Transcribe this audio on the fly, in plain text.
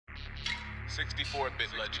64-bit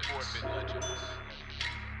legends.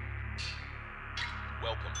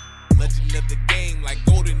 Welcome. Legend of the game like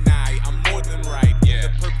GoldenEye, I'm more than right. Yeah. The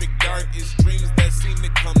perfect dark is dreams that seem to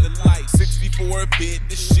come to life. 64-bit,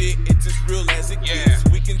 the shit, it's as real as it gets.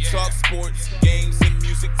 We can talk sports, games, and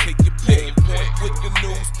music, take your pick. Point with the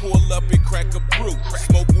news, pull up and crack a brew.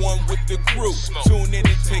 Smoke one with the crew, tune in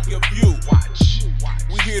and take a view. Watch.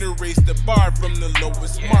 We here to raise the bar from the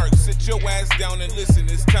lowest mark. Sit your ass down and listen,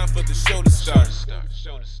 it's time for the show to start.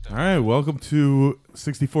 All right, welcome to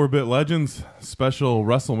 64-Bit Legends special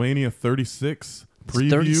WrestleMania 36 preview.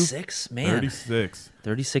 36, man.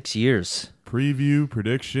 36 years. Preview,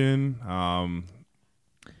 prediction,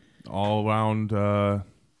 all around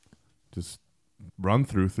just run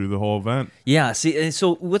through the whole event. Yeah, see,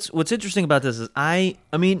 so what's interesting about this is I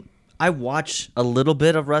mean, I watch a little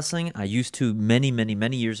bit of wrestling. I used to many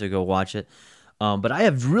years ago watch it. But I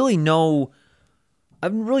have really no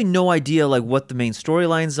idea like what the main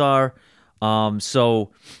storylines are. So,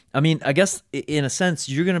 I mean, I guess in a sense,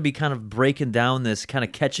 you're going to be kind of breaking down this, kind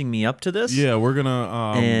of catching me up to this. Yeah, we're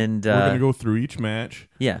gonna go through each match.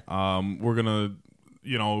 Yeah. We're gonna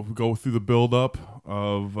go through the build up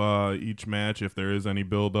of each match if there is any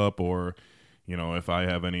build up, or if I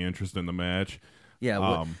have any interest in the match.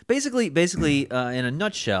 Yeah. Basically, in a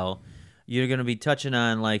nutshell, you're going to be touching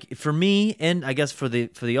on, like, for me and I guess for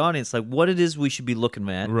the audience, like what it is we should be looking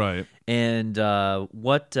at, Right. And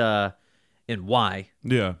what and why.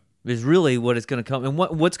 Yeah. Is really what it's going to come, and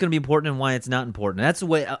what's going to be important and why it's not important. That's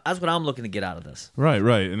what I'm looking to get out of this. Right,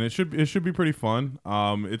 and it should be pretty fun.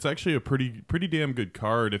 It's actually a pretty damn good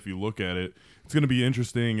card if you look at it. It's going to be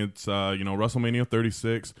interesting. It's WrestleMania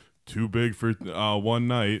 36, too big for one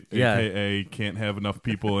night, Yeah. aka can't have enough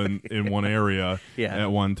people in one area Yeah.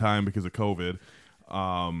 at one time because of COVID.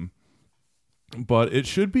 But it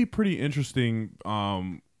should be pretty interesting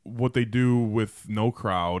what they do with no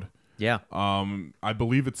crowd. Yeah. I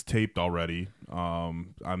believe it's taped already.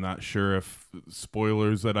 I'm not sure if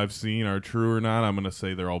spoilers that I've seen are true or not. I'm going to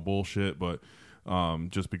say they're all bullshit, but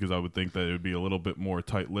just because I would think that it would be a little bit more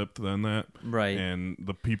tight-lipped than that. Right. And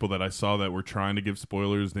the people that I saw that were trying to give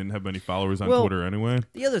spoilers didn't have many followers on Well, Twitter anyway.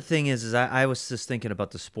 The other thing is I was just thinking about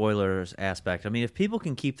the spoilers aspect. I mean, if people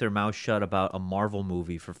can keep their mouth shut about a Marvel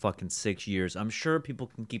movie for fucking 6 years, I'm sure people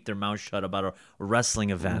can keep their mouth shut about a wrestling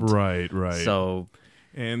event. Right. So...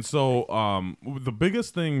 And so the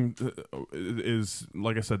biggest thing is,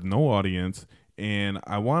 like I said, no audience, and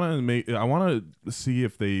I want to see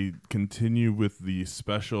if they continue with the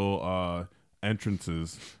special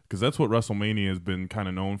entrances, because that's what WrestleMania has been kind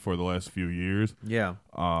of known for the last few years. Yeah.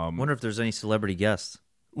 Wonder if there's any celebrity guests.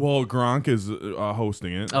 Well, Gronk is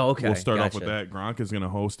hosting it. Oh, okay. We'll start off with Gotcha. that. Gronk is going to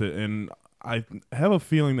host it, and I have a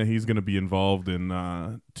feeling that he's going to be involved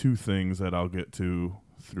in two things that I'll get to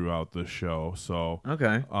throughout the show. So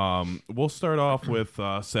Okay. we'll start off with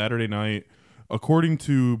Saturday night. According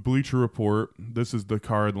to Bleacher Report, this is the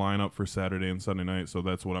card lineup for Saturday and Sunday night, so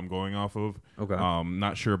that's what I'm going off of. Okay.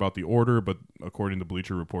 Not sure about the order, but according to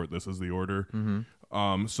Bleacher Report, this is the order.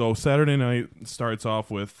 Mm-hmm. So Saturday night starts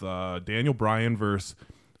off with Daniel Bryan versus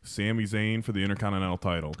Sami Zayn for the Intercontinental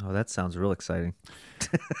title. Oh, that sounds real exciting.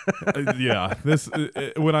 Yeah,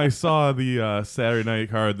 when I saw the Saturday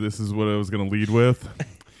night card, this is what I was going to lead with.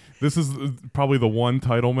 This is probably the one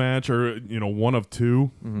title match, or one of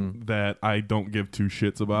two, that I don't give two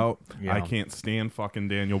shits about. Yeah. I can't stand fucking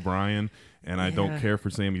Daniel Bryan, and I don't care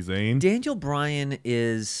for Sami Zayn. Daniel Bryan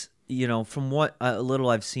is, from what little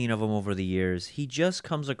I've seen of him over the years, he just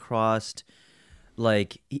comes across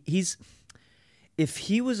like he's. If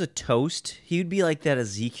he was a toast, he would be like that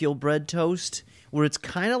Ezekiel bread toast, where it's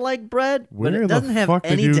kind of like bread, but it doesn't have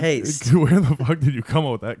any taste. Where the fuck did you come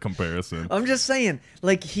up with that comparison? I'm just saying,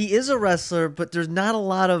 like, he is a wrestler, but there's not a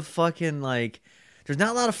lot of there's not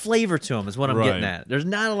a lot of flavor to him, is what I'm Right. getting at. There's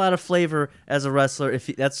not a lot of flavor as a wrestler.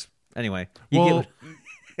 Anyway. Well,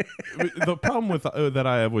 the problem with that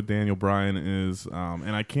I have with Daniel Bryan is,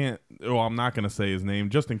 and I can't. Well, I'm not going to say his name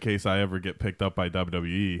just in case I ever get picked up by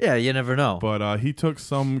WWE. Yeah, you never know. But he took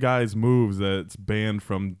some guy's moves that's banned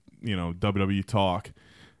from WWE Talk,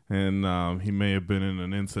 and he may have been in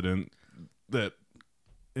an incident that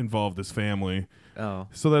involved his family. Oh.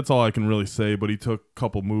 So that's all I can really say. But he took a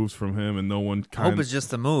couple moves from him, and no one I hope it's just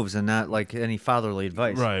the moves and not like any fatherly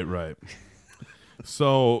advice. Right.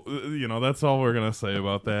 So that's all we're gonna say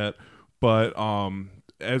about that. But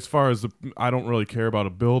as far as I don't really care about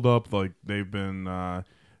a build up. Like they've been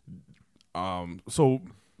so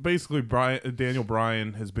basically Daniel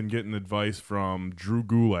Bryan has been getting advice from Drew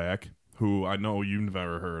Gulak, who I know you've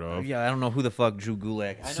never heard of. Yeah, I don't know who the fuck Drew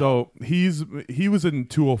Gulak. I know So he was in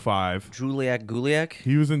 205. Juliak Gulak.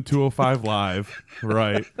 He was in 205 Live,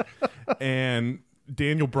 right? And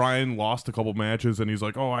Daniel Bryan lost a couple matches, and he's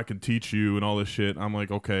like, "Oh, I can teach you," and all this shit. I'm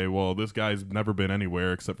like, "Okay, well, this guy's never been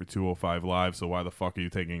anywhere except for 205 Live, so why the fuck are you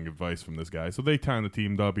taking advice from this guy?" So they kind of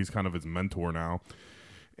teamed up. He's kind of his mentor now.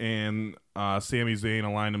 And Sami Zayn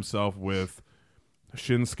aligned himself with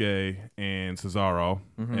Shinsuke and Cesaro,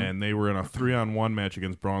 and they were in a 3-on-1 match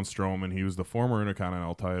against Braun Strowman. He was the former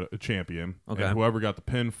Intercontinental champion, Okay. and whoever got the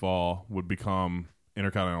pinfall would become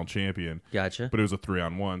Intercontinental champion. Gotcha. But it was a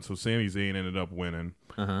 3-on-1, so Sami Zayn ended up winning.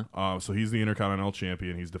 So he's the Intercontinental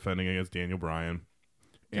champion. He's defending against Daniel Bryan,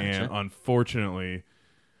 and Gotcha. unfortunately,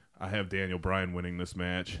 I have Daniel Bryan winning this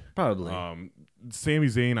match. Probably. Sami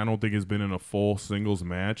Zayn, I don't think has been in a full singles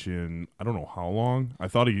match in I don't know how long.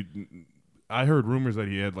 I heard rumors that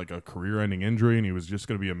he had like a career-ending injury and he was just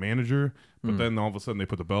going to be a manager, but then all of a sudden they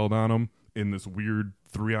put the belt on him in this weird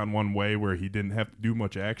 3-on-1 way where he didn't have to do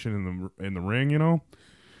much action in the ring, you know?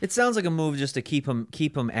 It sounds like a move just to keep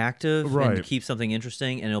him active and to Right. keep something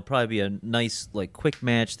interesting, and it'll probably be a nice like quick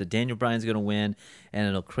match that Daniel Bryan's going to win, and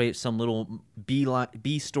it'll create some little B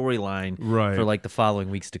storyline Right. for like the following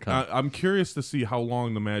weeks to come. I'm curious to see how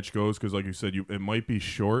long the match goes because, like you said, it might be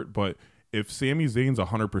short, but if Sami Zayn's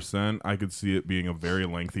 100%, I could see it being a very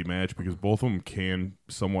lengthy match because both of them can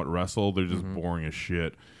somewhat wrestle. They're just boring as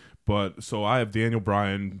shit. But so I have Daniel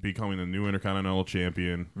Bryan becoming the new Intercontinental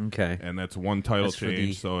champion. Okay. And that's one title That's for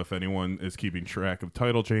change. the- So if anyone is keeping track of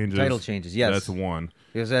title changes, Yes, that's one.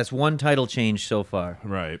 because that's one title change so far.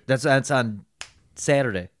 Right. That's on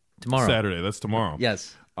Saturday tomorrow. Saturday. That's tomorrow.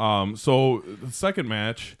 Yes. So the second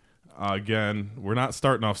match, again, we're not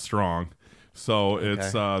starting off strong. So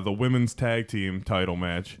it's the women's tag team title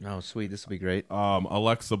match. Oh, sweet. This will be great.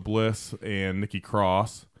 Alexa Bliss and Nikki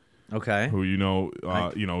Cross, Okay. who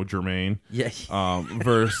Jermaine, Yeah.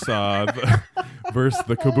 versus versus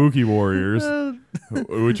the Kabuki Warriors,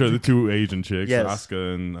 which are the two Asian chicks, Yes.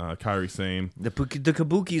 Asuka and Kairi Sane. The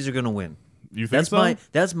Kabukis are going to win. You think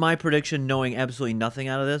That's my prediction, knowing absolutely nothing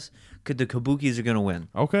out of this. The Kabukis are going to win.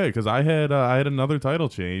 Okay, because I had another title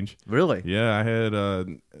change. Really? Yeah, I had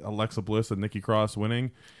Alexa Bliss and Nikki Cross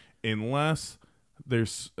winning, unless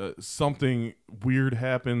there's something weird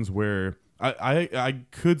happens where I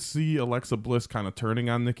could see Alexa Bliss kind of turning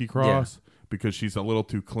on Nikki Cross because she's a little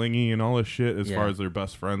too clingy and all this shit as far as their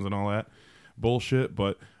best friends and all that bullshit.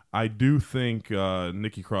 But I do think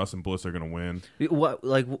Nikki Cross and Bliss are gonna win. What?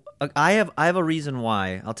 Like, I have a reason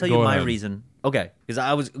why. I'll tell you Go my ahead. reason. Okay, because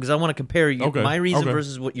I want to compare my reason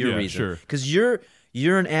versus what your reason. Sure. Because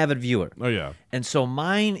you're an avid viewer. Oh yeah. And so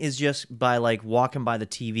mine is just by like walking by the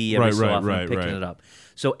TV every so often and picking it up.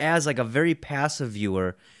 So as like a very passive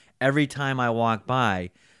viewer, every time I walk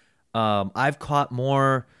by, I've caught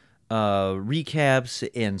more recaps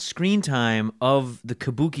and screen time of the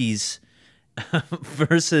Kabukis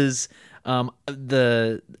versus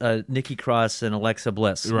the Nikki Cross and Alexa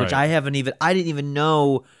Bliss, which Right. I didn't even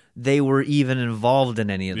know they were even involved in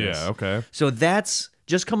any of this. Yeah. Okay. So that's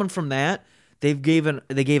just coming from that. They gave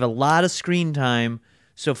a lot of screen time.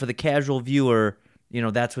 So for the casual viewer,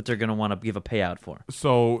 that's what they're going to want to give a payout for.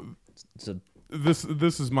 So So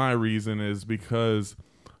this is my reason is because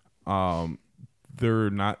they're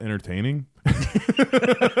not entertaining.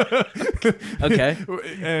 okay,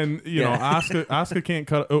 And Asuka can't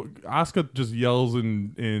cut. Asuka just yells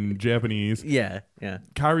in Japanese. yeah.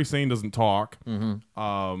 Kairi Sane doesn't talk.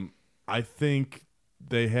 I think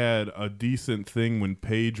they had a decent thing when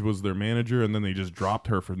Paige was their manager, and then they just dropped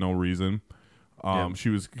her for no reason.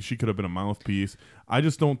 She could have been a mouthpiece. I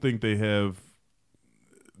just don't think they don't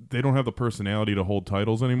have the personality to hold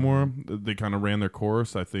titles anymore. They kind of ran their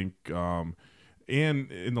course, I think. And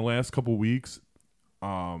in the last couple weeks,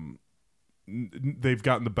 they've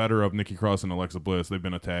gotten the better of Nikki Cross and Alexa Bliss. They've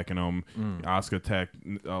been attacking them. Asuka attacked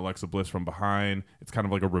Alexa Bliss from behind. It's kind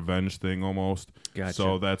of like a revenge thing almost. Gotcha.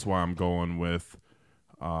 So that's why I'm going with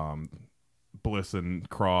Bliss and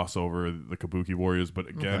Cross over the Kabuki Warriors. But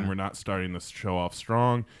again, we're not starting this show off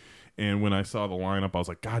strong. And when I saw the lineup, I was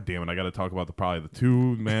like, God damn it, I got to talk about probably the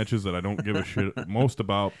two matches that I don't give a shit most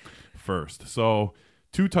about first. So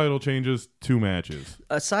 2 title changes, 2 matches.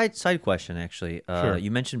 A side question, actually. Sure. You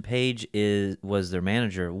mentioned Paige was their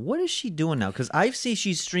manager. What is she doing now? Because I see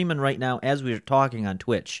she's streaming right now as we're talking on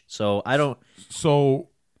Twitch. So I don't. So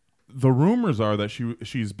the rumors are that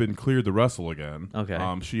she's been cleared to wrestle again. Okay.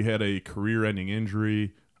 She had a career-ending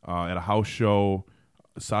injury at a house show.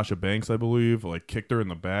 Sasha Banks, I believe, kicked her in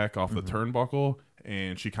the back off the turnbuckle,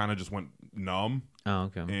 and she kind of just went numb.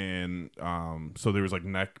 Oh, okay. And so there was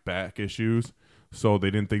neck back issues. so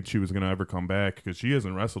they didn't think she was going to ever come back because she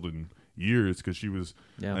hasn't wrestled in years because she was,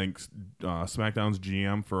 I think, SmackDown's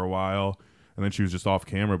GM for a while, and then she was just off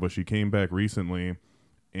camera, but she came back recently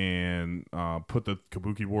and put the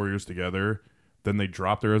Kabuki Warriors together. Then they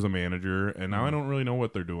dropped her as a manager, and now I don't really know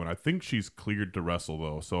what they're doing. I think she's cleared to wrestle,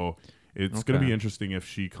 though, so it's going to be interesting if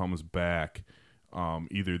she comes back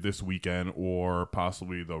either this weekend or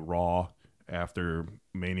possibly the Raw after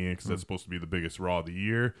Mania, because that's supposed to be the biggest Raw of the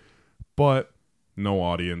year. But no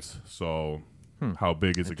audience, so how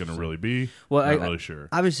big is it going to really be? Well, Not really sure.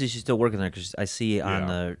 Obviously, she's still working there because I see on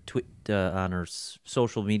the on her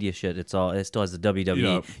social media shit, it still has the WWE.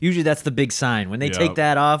 Yep. Usually, that's the big sign. When they take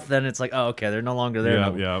that off, then it's like, oh, okay, they're no longer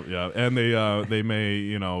there. Yeah. And they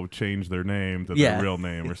may change their name to their real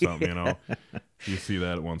name or something. You see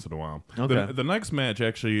that once in a while. Okay. The next match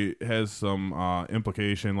actually has some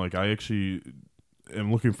implication. Like, I actually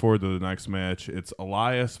am looking forward to the next match. It's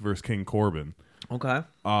Elias versus King Corbin. Okay.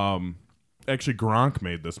 Actually, Gronk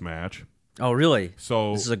made this match. Oh, really?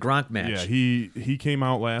 So this is a Gronk match. Yeah, he came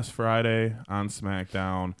out last Friday on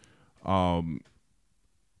SmackDown.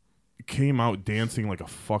 Came out dancing like a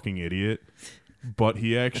fucking idiot, but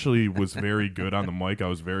he actually was very good on the mic. I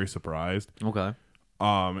was very surprised. Okay.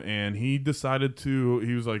 And he decided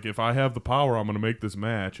he was like, if I have the power, I'm going to make this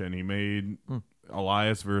match. And he made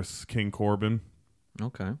Elias versus King Corbin.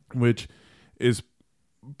 Okay. Which is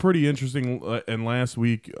pretty interesting. And last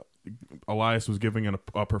week, Elias was giving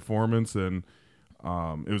a performance, and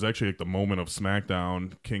it was actually like the moment of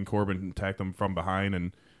SmackDown. King Corbin attacked him from behind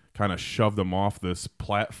and kind of shoved him off this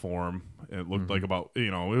platform. It looked like it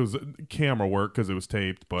was camera work because it was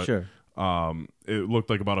taped, but sure. It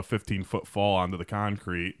looked like about a 15-foot fall onto the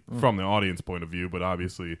concrete from the audience point of view, but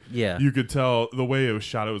obviously you could tell the way it was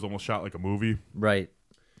shot, it was almost shot like a movie. Right.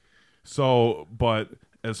 So, but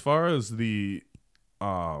as far as the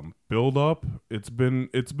build up, it's been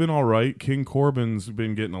all right. King Corbin's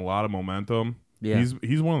been getting a lot of momentum. Yeah.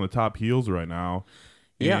 He's one of the top heels right now.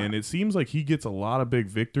 Yeah. And it seems like he gets a lot of big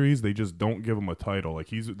victories. They just don't give him a title. Like,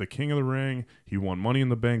 he's the king of the ring. He won Money in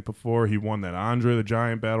the Bank before. He won that Andre the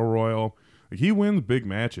Giant Battle Royal. Like, he wins big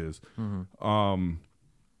matches.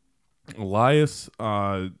 Elias,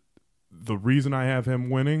 the reason I have him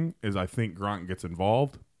winning is I think Gronk gets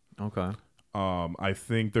involved. Okay. I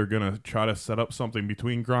think they're going to try to set up something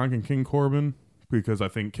between Gronk and King Corbin because I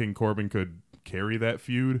think King Corbin could carry that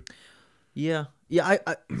feud. Yeah. Yeah,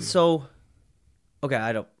 so okay,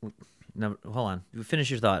 I don't no, hold on.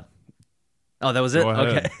 Finish your thought. Oh, that was it? Go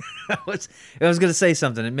ahead. Okay. I was going to say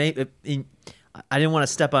something. I didn't want to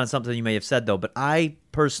step on something you may have said though, but I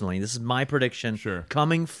personally, this is my prediction,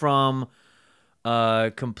 coming from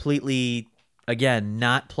completely again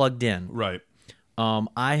not plugged in. Right.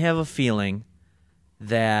 I have a feeling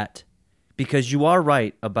that because you are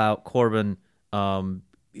right about Corbin, I've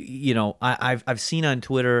seen on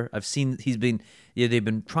Twitter, I've seen they've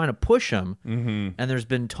been trying to push him, and there's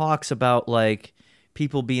been talks about like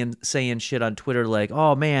people saying shit on Twitter like,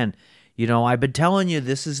 oh man, I've been telling you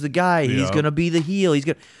this is the guy, he's gonna be the heel,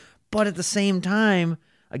 but at the same time,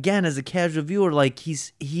 again, as a casual viewer, like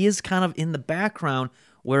he is kind of in the background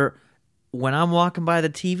where. When I'm walking by the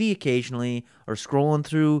TV occasionally or scrolling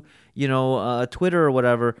through, Twitter or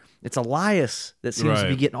whatever, it's Elias that seems to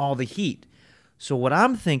be getting all the heat. So what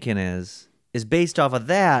I'm thinking is based off of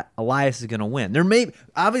that, Elias is going to win.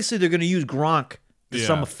 Obviously they're going to use Gronk to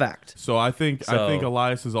some effect. So I think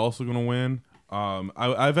Elias is also going to win.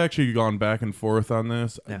 I've actually gone back and forth on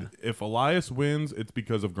this. Yeah. If Elias wins, it's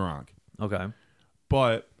because of Gronk. Okay.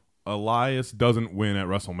 But Elias doesn't win at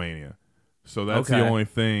WrestleMania. So that's the only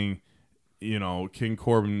thing. King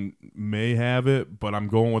Corbin may have it, but I'm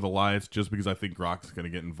going with Elias just because I think Gronk's going to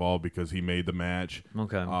get involved because he made the match.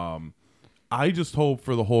 Okay. I just hope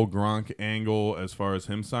for the whole Gronk angle as far as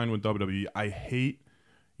him signing with WWE. I hate,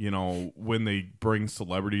 when they bring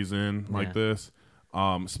celebrities in like this,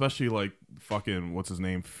 especially like fucking what's his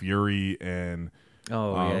name, Fury, and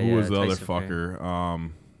who was the other fucker?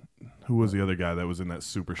 Who was the other guy that was in that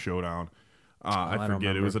Super Showdown? I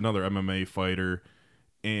forget. It was another MMA fighter.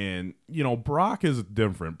 And, Brock is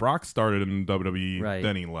different. Brock started in WWE,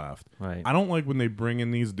 then he left. Right. I don't like when they bring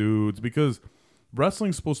in these dudes because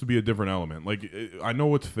wrestling's supposed to be a different element. Like, I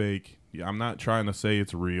know it's fake. I'm not trying to say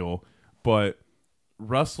it's real. But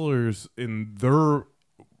wrestlers in their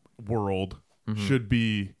world should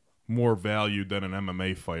be more valued than an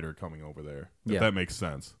MMA fighter coming over there. If that makes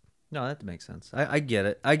sense. No, that makes sense. I get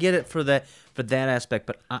it. I get it for that aspect.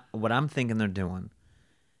 But what I'm thinking they're doing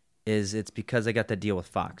is it's because they got the deal with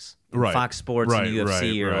Fox. Right. Fox Sports and Right,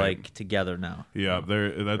 UFC are right. like together now. Yeah,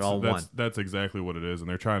 all one. that's exactly what it is, and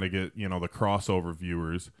they're trying to get the crossover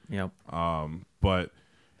viewers. Yep. But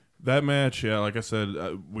that match, yeah, like I said,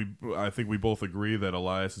 I think we both agree that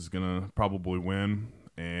Elias is gonna probably win,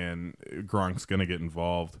 and Gronk's gonna get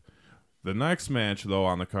involved. The next match, though,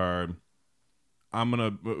 on the card, I'm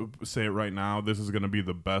gonna say it right now. This is gonna be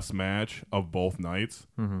the best match of both nights.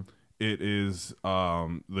 Mm-hmm. It is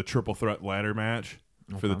the triple threat ladder match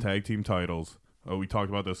for the tag team titles. We talked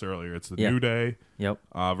about this earlier. It's the New Day Yep.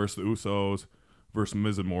 versus the Usos versus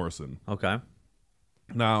Miz and Morrison. Okay.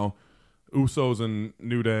 Now, Usos and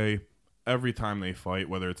New Day, every time they fight,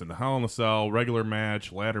 whether it's in the Hell in a Cell, regular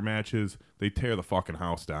match, ladder matches, they tear the fucking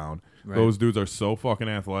house down. Right. Those dudes are so fucking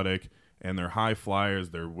athletic, and they're high flyers.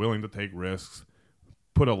 They're willing to take risks.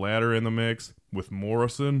 Put a ladder in the mix with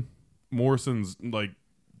Morrison. Morrison's like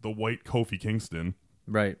the white Kofi Kingston.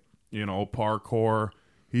 Right. Parkour.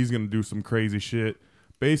 He's going to do some crazy shit.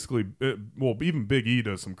 Basically, even Big E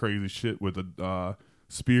does some crazy shit with the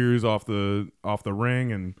spears off the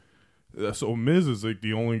ring, and so Miz is like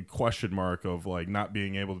the only question mark of like not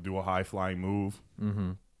being able to do a high flying move.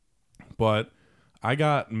 Mm-hmm. But I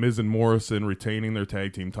got Miz and Morrison retaining their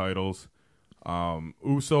tag team titles.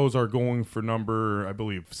 Usos are going for number, I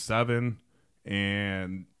believe, 7,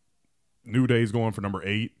 and New Day's going for number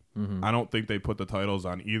 8. Mm-hmm. I don't think they put the titles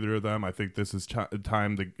on either of them. I think this is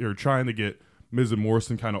trying to get Miz and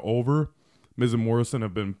Morrison kind of over. Miz and Morrison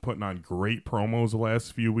have been putting on great promos the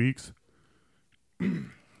last few weeks.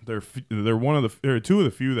 They're two of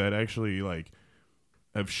the few that actually like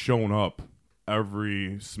have shown up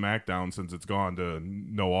every SmackDown since it's gone to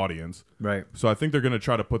no audience. Right. So I think they're going to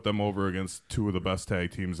try to put them over against two of the best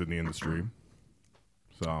tag teams in the industry.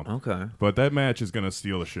 So Okay. but that match is going to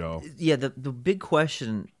steal the show. Yeah, the big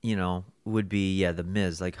question, would be the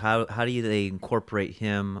Miz. Like how do they incorporate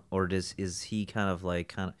him, or is he kind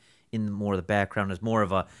of in more of the background as more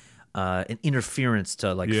of a an interference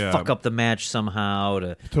to fuck up the match somehow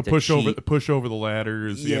to push cheat? over the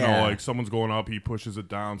ladders, Yeah. like someone's going up, he pushes it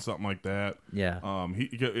down, something like that. Yeah.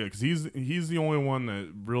 Because he's the only one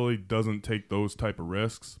that really doesn't take those type of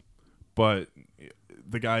risks. But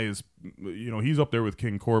the guy is, he's up there with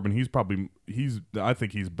King Corbin. I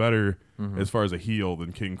think he's better as far as a heel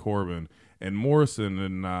than King Corbin. And Morrison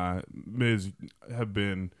and Miz have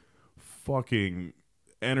been fucking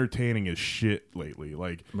entertaining as shit lately.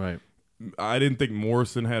 Like, Right. I didn't think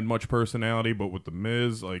Morrison had much personality, but with the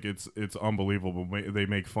Miz, like it's unbelievable. They've been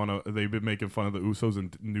making fun of the Usos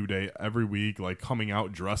and New Day every week, like coming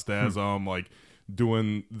out dressed as like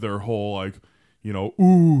doing their whole like, they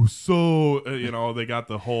got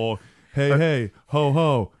the whole hey ho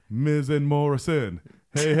ho Miz and Morrison.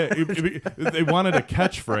 Hey, they wanted a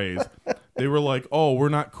catchphrase. They were like, "Oh, we're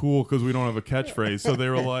not cool because we don't have a catchphrase." So they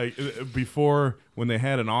were like, before when they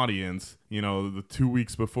had an audience, the 2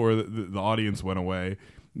 weeks before the audience went away,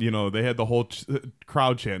 they had the whole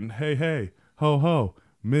crowd chanting, "Hey, ho ho,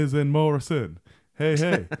 Miz and Morrison."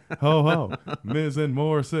 Hey, ho ho, Miz and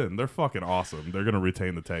Morrison. They're fucking awesome. They're gonna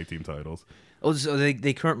retain the tag team titles. Oh, so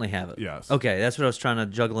they currently have it. Yes. Okay, that's what I was trying to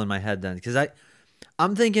juggle in my head then, because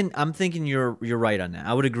I'm thinking you're right on that.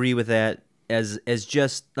 I would agree with that as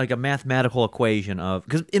just like a mathematical equation of,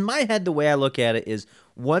 because in my head the way I look at it is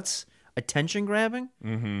what's attention grabbing,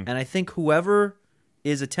 and I think whoever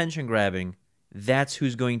is attention grabbing, that's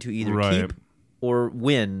who's going to either keep or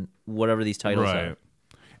win whatever these titles are.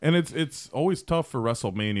 And it's always tough for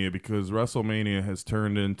WrestleMania because WrestleMania has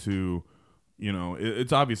turned into,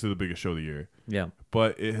 it's obviously the biggest show of the year. Yeah.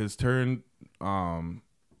 But it has turned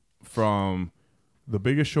from the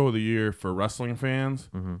biggest show of the year for wrestling fans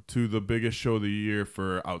to the biggest show of the year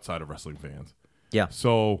for outside of wrestling fans. Yeah.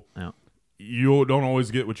 So Yeah. you don't always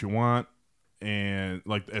get what you want, and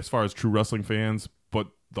like as far as true wrestling fans, but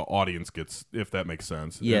the audience gets, if that makes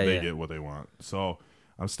sense. Yeah, they yeah. get what they want. So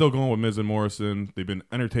I'm still going with Miz and Morrison. They've been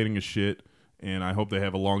entertaining as shit, and I hope they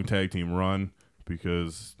have a long tag team run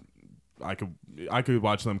because I could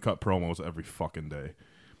watch them cut promos every fucking day.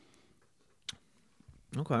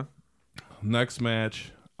 Okay. Next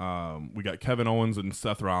match, we got Kevin Owens and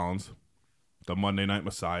Seth Rollins, the Monday Night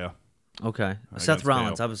Messiah. Okay. Against Seth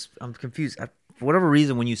Rollins. Dale. I'm confused. For whatever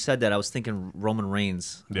reason, when you said that, I was thinking Roman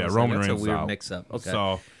Reigns. Yeah, Reigns. Roman Reigns. That's a weird out. mix-up. Okay.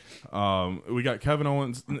 So we got Kevin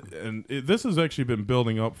Owens, and this has actually been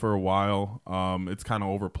building up for a while. It's kind of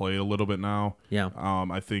overplayed a little bit now. Yeah.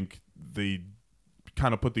 I think they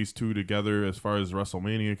kind of put these two together as far as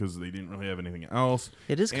WrestleMania because they didn't really have anything else.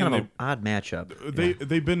 It is kind of an odd matchup.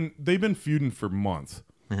 They've been feuding for months,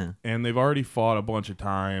 Uh-huh. and they've already fought a bunch of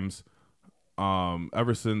times.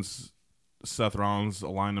 Ever since Seth Rollins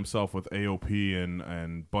aligned himself with AOP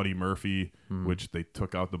and Buddy Murphy, which they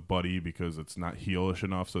took out the Buddy because it's not heelish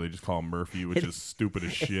enough, so they just call him Murphy, which is stupid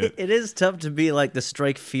as shit. It is tough to be like to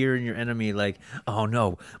strike fear in your enemy, like, oh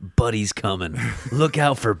no, Buddy's coming. Look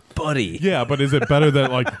out for Buddy. Yeah, but is it better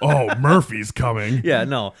that like, oh, Murphy's coming? Yeah,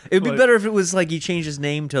 no. It'd be better if it was like he changed his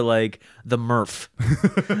name to like the Murph.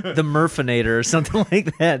 The Murphinator or something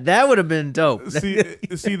like that. That would have been dope. See,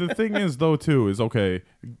 the thing is though too is okay.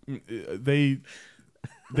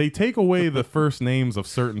 They take away the first names of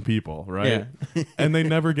certain people, right? Yeah. And they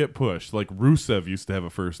never get pushed. Like Rusev used to have a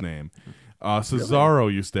first name.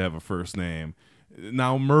 Cesaro used to have a first name.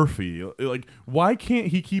 Now Murphy. Like, why can't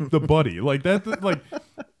he keep the Buddy? Like that. Like,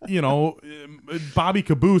 you know, Bobby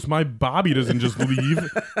Caboose. My Bobby doesn't just leave.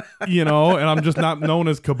 You know, and I'm just not known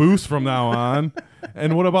as Caboose from now on.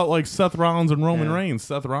 And what about like Seth Rollins and Roman Reigns?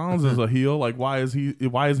 Seth Rollins is a heel. Like, why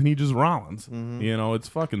isn't he just Rollins? You know, it's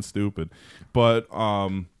fucking stupid. But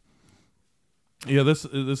yeah, this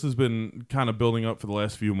has been kind of building up for the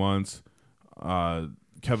last few months.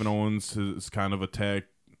 Kevin Owens has kind of attacked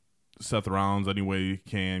Seth Rollins any way he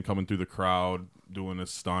can, coming through the crowd, doing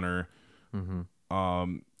his stunner.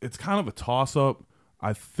 It's kind of a toss up.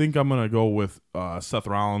 I think I'm gonna go with Seth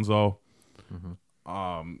Rollins though.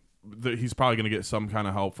 He's probably going to get some kind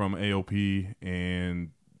of help from AOP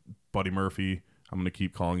and Buddy Murphy. I'm going to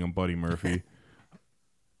keep calling him Buddy Murphy.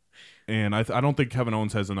 And I don't think Kevin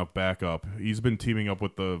Owens has enough backup. He's been teaming up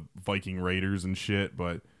with the Viking Raiders and shit,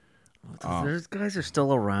 but those guys are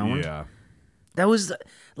still around. Yeah. That was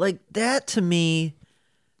like that to me.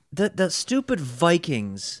 The stupid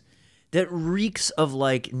Vikings that reeks of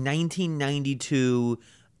like 1992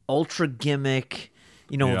 ultra gimmick.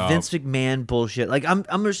 You know, Yeah. Vince McMahon bullshit. Like,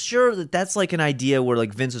 I'm sure that that's like an idea where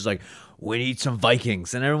like Vince is like, we need some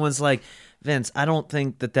Vikings, and everyone's like, Vince, I don't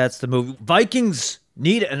think that's the move. Vikings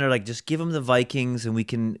need it, and they're like, just give them the Vikings, and we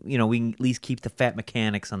can at least keep the fat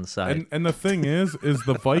mechanics on the side. And the thing is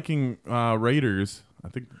the Viking Raiders. I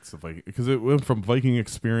think it's the Viking because it went from Viking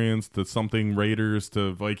Experience to something Raiders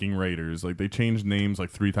to Viking Raiders. Like they changed names like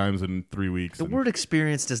 3 times in 3 weeks. The word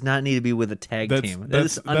experience does not need to be with a tag team.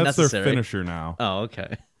 That's unnecessary. their finisher now. Oh,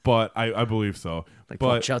 okay. But I believe so. Like, but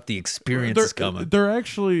watch out, the experience is coming. They're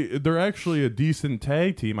actually a decent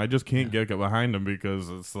tag team. I just can't get behind them because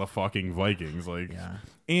it's the fucking Vikings. Like,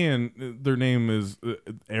 and their name is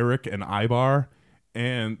Eric and Ibar,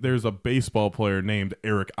 and there's a baseball player named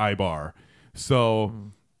Eric Ibar. So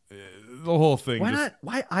the whole thing. Why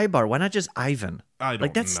Ibar? Why not just Ivan? I don't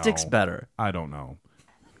like that know. sticks better. I don't know.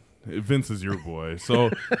 Vince is your boy.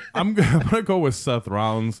 So I'm going to go with Seth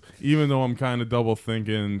Rollins, even though I'm kind of double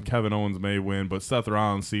thinking Kevin Owens may win. But Seth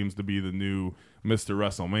Rollins seems to be the new Mr.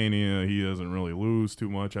 WrestleMania. He doesn't really lose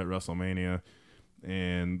too much at WrestleMania.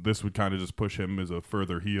 And this would kind of just push him as a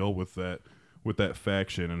further heel with that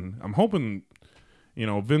faction. And I'm hoping, you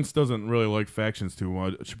know, Vince doesn't really like factions too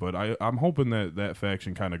much, but I'm hoping that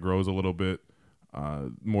faction kind of grows a little bit.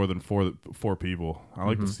 More than four people. I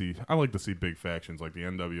like to see big factions like the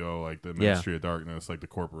NWO, like the Ministry of Darkness, like the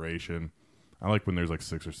Corporation. I like when there's like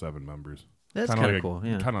 6 or 7 members. That's kind of cool.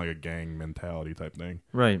 Yeah, kind of like a gang mentality type thing.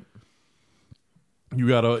 Right. You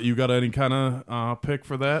got any kind of pick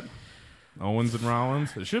for that? Owens and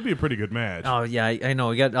Rollins. It should be a pretty good match. Oh yeah, I know.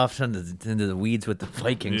 We got off into the weeds with the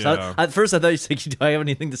Vikings. Yeah. At first, I thought you said, "Do I have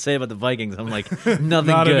anything to say about the Vikings?" I'm like, nothing.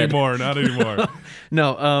 Not good. anymore. Not anymore.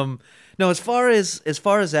 No. No, as far as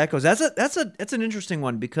that goes, that's an interesting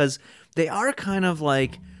one because they are kind of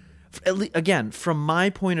like, again, from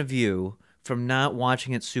my point of view, from not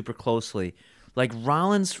watching it super closely, like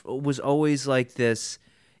Rollins was always like this,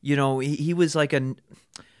 you know, he was like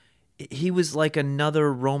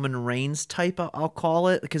another Roman Reigns type, I'll call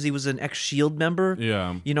it, because he was an ex-Shield member.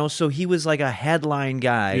 Yeah. You know, so he was like a headline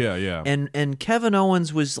guy. Yeah. And Kevin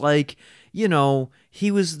Owens was like, you know, he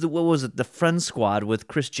was the Friend Squad with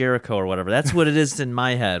Chris Jericho or whatever. That's what it is in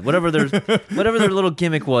my head. Whatever their little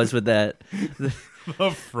gimmick was with that.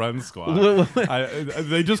 The Friend Squad.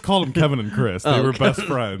 They just called them Kevin and Chris. They were best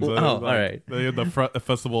friends. All right. They had the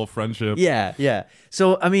Festival of Friendship. Yeah.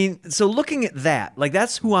 So, I mean, looking at that, like,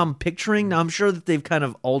 that's who I'm picturing. Now, I'm sure that they've kind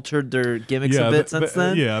of altered their gimmicks a bit since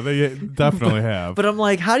then. Yeah, they definitely have. But I'm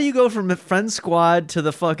like, how do you go from the Friend Squad to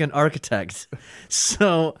the fucking Architect?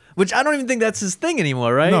 So, which I don't even think that's his thing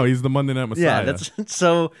anpane, right? No, he's the Monday Night Messiah. Yeah, that's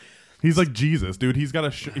so. He's like Jesus, dude. He's got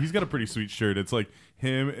a pretty sweet shirt. It's like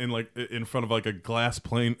him in front of like a glass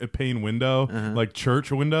pane window, like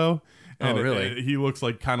church window. And really? He looks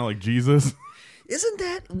like kind of like Jesus.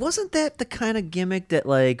 Wasn't that the kind of gimmick that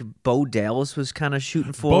like Bo Dallas was kind of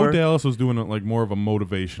shooting for? Bo Dallas was doing it like more of a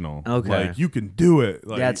motivational. Okay. Like, you can do it.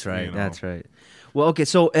 Like, That's right. you know. That's right. Well, okay.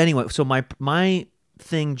 So anyway, so my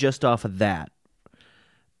thing just off of that,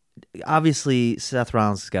 obviously Seth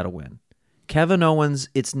Rollins has got to win. Kevin Owens,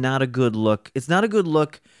 it's not a good look. It's not a good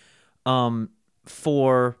look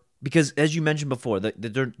for because as you mentioned before,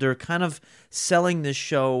 they're kind of selling this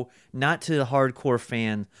show not to the hardcore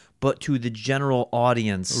fan, but to the general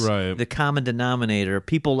audience, Right. the common denominator,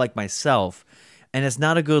 people like myself. And it's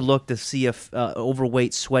not a good look to see a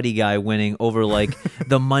overweight, sweaty guy winning over like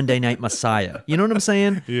the Monday Night Messiah. You know what I'm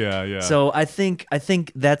saying? Yeah. So I think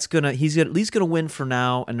that's he's at least gonna win for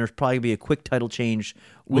now, and there's probably be a quick title change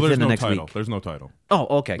Well, within there's the no next title. week. There's no title.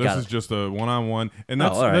 Oh, okay, This got is it. just a one-on-one, and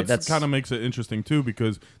all right, that's kind of makes it interesting too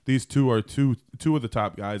because these two are two of the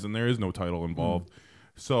top guys, and there is no title involved.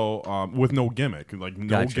 So with no gimmick, like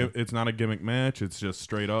Gotcha. it's not a gimmick match. It's just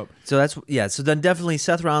straight up. So So then definitely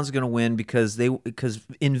Seth Rollins is gonna win because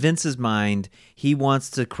in Vince's mind he wants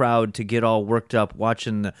the crowd to get all worked up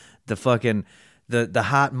watching the fucking the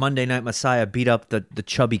hot Monday Night Messiah beat up the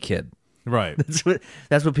chubby kid. Right.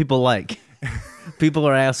 That's what people like. People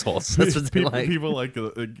are assholes. That's what they like. People like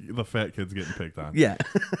the fat kids getting picked on. Yeah.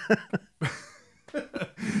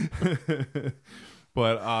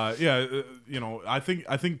 But I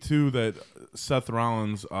think too that Seth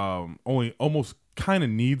Rollins only almost kind of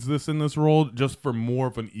needs this in this role just for more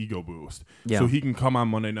of an ego boost. Yeah. So he can come on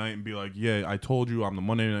Monday night and be like, "Yeah, I told you I'm the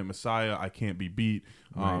Monday Night Messiah. I can't be beat.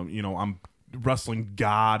 I'm wrestling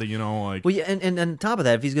God. Like." Well, yeah, and on top of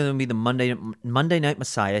that, if he's going to be the Monday Night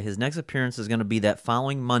Messiah, his next appearance is going to be that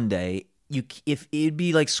following Monday. If it'd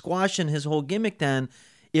be like squashing his whole gimmick, then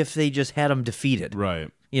if they just had him defeated, Right.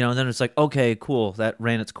 Then it's like, okay, cool, that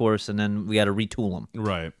ran its course, and then we got to retool him.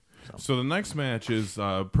 Right. So the next match is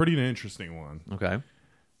pretty an interesting one. Okay.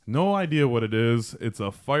 No idea what it is. It's a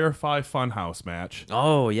Firefly Funhouse match.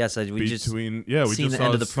 Oh yes, we We just just seen saw the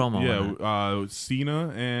end of the promo. Yeah,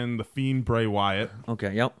 Cena and the Fiend Bray Wyatt,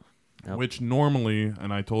 Okay. Yep. which normally,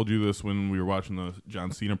 and I told you this when we were watching the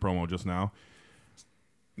John Cena promo just now.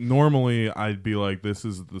 Normally, I'd be like, "This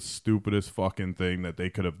is the stupidest fucking thing that they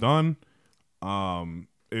could have done."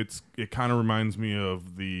 It kind of reminds me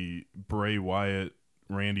of the Bray Wyatt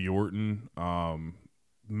Randy Orton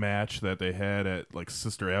match that they had at like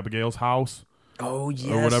Sister Abigail's house. Oh Or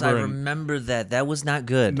yes, whatever, I and- remember that. That was not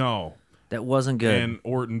good. No. That wasn't good. And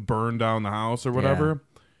Orton burned down the house or whatever.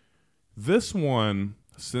 This one,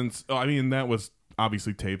 that was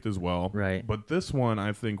obviously taped as well. Right. But this one,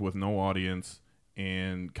 I think, with no audience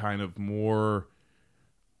and kind of more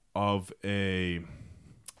of a,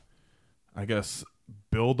 I guess,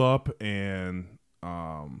 build up and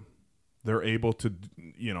they're able to,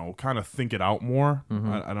 kind of think it out more.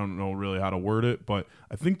 I don't know really how to word it, but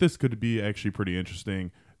I think this could be actually pretty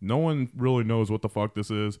interesting. No one really knows what the fuck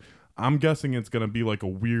this is. I'm guessing it's going to be like a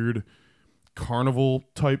weird carnival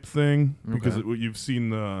type thing because you've seen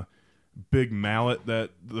the big mallet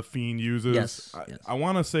that the Fiend uses. Yes. I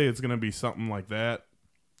want to say it's going to be something like that.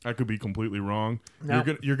 I could be completely wrong. Now-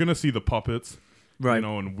 You're gonna see the puppets, Right.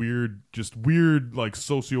 and weird like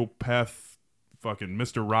sociopath, fucking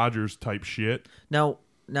Mr. Rogers type shit. Now,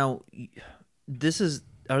 this is.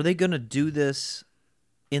 Are they going to do this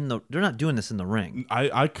in the? They're not doing this in the ring.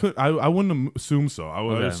 I wouldn't assume so. I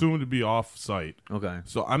would Okay. assume it to be off site. Okay.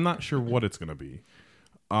 So I'm not sure what it's gonna be.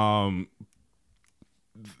 John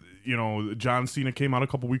Cena came out a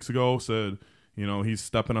couple weeks ago, said, he's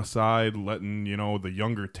stepping aside, letting, the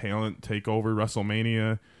younger talent take over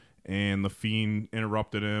WrestleMania, and the Fiend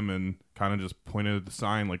interrupted him and kind of just pointed at the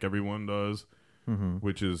sign like everyone does,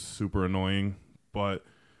 which is super annoying. But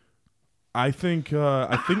I think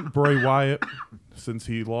Bray Wyatt, since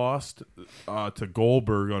he lost to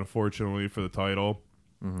Goldberg, unfortunately, for the title,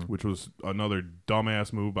 which was another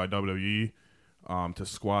dumbass move by WWE, to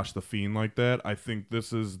squash the Fiend like that. I think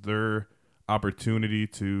this is their opportunity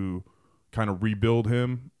to kind of rebuild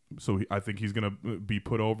him. So I think he's going to be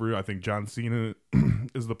put over. I think John Cena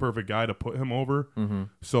is the perfect guy to put him over.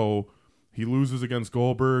 So he loses against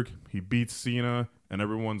Goldberg. He beats Cena, and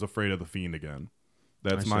everyone's afraid of the Fiend again.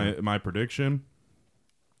 That's my prediction.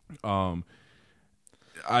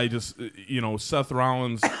 I just, Seth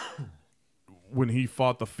Rollins, when he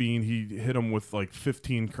fought the Fiend, he hit him with like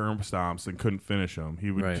 15 curb stomps and couldn't finish him.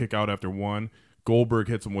 He would Right. kick out after one. Goldberg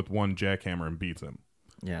hits him with one jackhammer and beats him.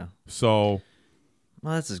 Yeah. So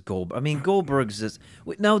Well, this is Goldberg. I mean, Goldberg's just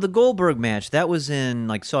no. The Goldberg match that was in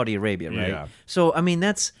like Saudi Arabia, right? Yeah. So I mean,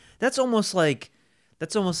 that's almost like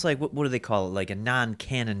what do they call it? Like a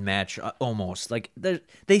non-canon match, almost. Like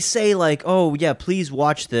they say like, oh yeah, please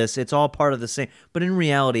watch this. It's all part of the same. But in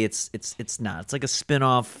reality, it's not. It's like a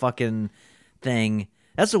spin-off fucking thing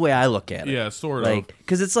That's the way I look at it. Yeah, sort like, of.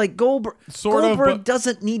 because it's like Goldberg. Sort of, Goldberg but-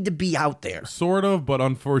 doesn't need to be out there. Sort of, but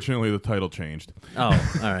unfortunately the title changed.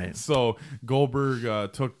 Oh, all right. So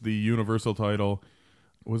Goldberg took the Universal title.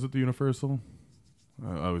 Was it the Universal?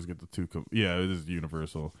 I always get the two. Yeah, it is the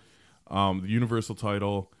Universal. The Universal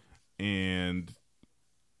title, and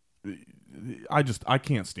I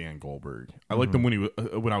can't stand Goldberg. I liked him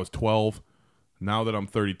when I was 12. Now that I'm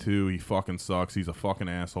 32, he fucking sucks. He's a fucking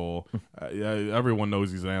asshole. Everyone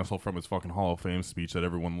knows he's an asshole from his fucking Hall of Fame speech that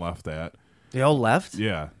everyone left at. They all left?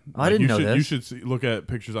 Yeah, I didn't know this. You should look at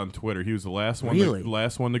pictures on Twitter. He was the last one. Really? The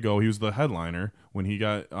last one to go. He was the headliner when he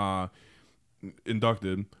got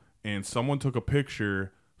inducted, and someone took a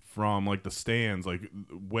picture from like the stands, like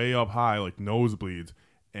way up high, like nosebleeds,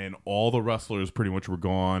 and all the wrestlers pretty much were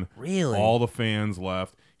gone. Really? All the fans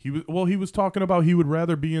left. He was talking about he would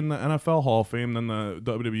rather be in the NFL Hall of Fame than the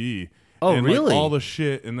WWE. Oh, and, really? Like, all the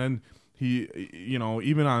shit, and then he,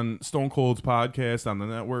 even on Stone Cold's podcast on the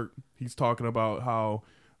network, he's talking about how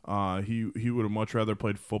he would have much rather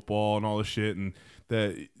played football and all this shit, and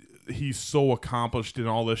that he's so accomplished in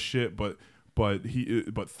all this shit, but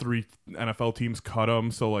 3 NFL teams cut him,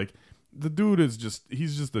 so like. The dude he's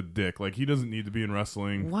just a dick. Like, he doesn't need to be in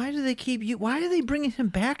wrestling. Why do they keep you? Why are they bringing him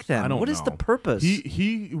back then? I don't know. What is the purpose?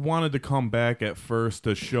 He wanted to come back at first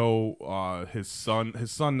to show his son.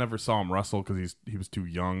 His son never saw him wrestle because he was too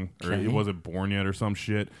young, or he wasn't born yet or some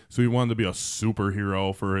shit. So he wanted to be a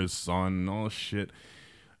superhero for his son and all this shit.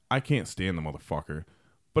 I can't stand the motherfucker.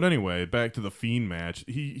 But anyway, back to the Fiend match.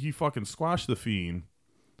 He fucking squashed the Fiend,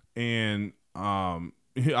 and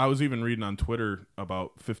I was even reading on Twitter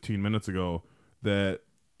about 15 minutes ago that,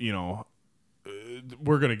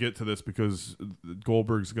 we're going to get to this because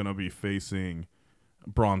Goldberg's going to be facing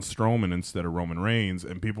Braun Strowman instead of Roman Reigns.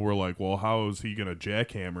 And people were like, well, how is he going to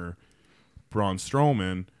jackhammer Braun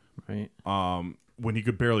Strowman right. when he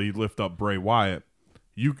could barely lift up Bray Wyatt?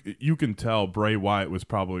 You can tell Bray Wyatt was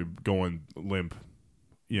probably going limp.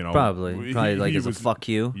 Probably like as a fuck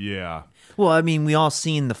you. Yeah. Well, I mean, we all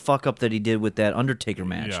seen the fuck up that he did with that Undertaker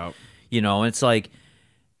match. Yeah. It's like,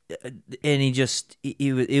 and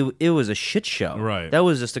it was a shit show. Right. That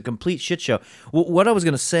was just a complete shit show. What I was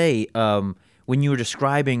gonna say, when you were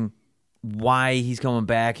describing why he's coming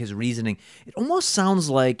back, his reasoning, it almost sounds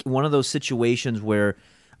like one of those situations where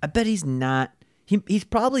I bet he's not. He's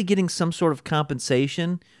probably getting some sort of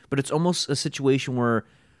compensation, but it's almost a situation where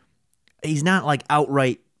he's not like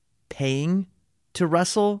outright paying to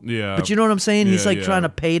wrestle. Yeah. But you know what I'm saying? He's like yeah. trying to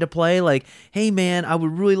pay to play. Like, hey man, I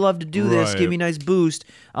would really love to do this. Right. Give me a nice boost.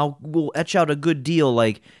 We'll etch out a good deal.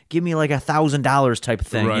 Like, give me like $1,000 type of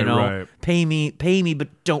thing. Right, right. Pay me,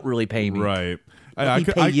 but don't really pay me. Right. Let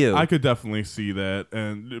me pay you. I could definitely see that,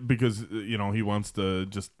 and because he wants to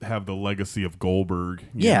just have the legacy of Goldberg.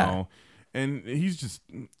 You know? And he's just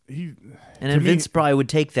And then Vince probably would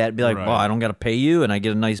take that and be like, Right. well, I don't got to pay you, and I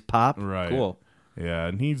get a nice pop. Right. Cool. Yeah,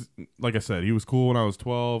 and he's like I said, he was cool when I was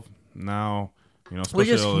 12. Now, especially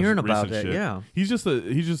just all this hearing about recent it, shit. yeah. He's just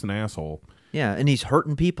an asshole. Yeah, and he's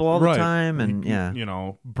hurting people all the Right. time, and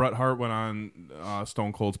Bret Hart went on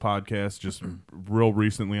Stone Cold's podcast just real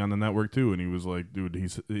recently on the network too, and he was like, dude,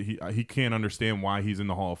 he can't understand why he's in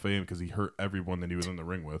the Hall of Fame because he hurt everyone that he was in the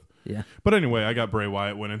ring with. Yeah. But anyway, I got Bray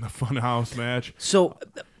Wyatt winning the Funhouse match. So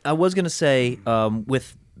I was gonna say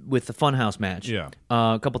with the Funhouse match,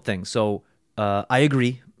 a couple things. So I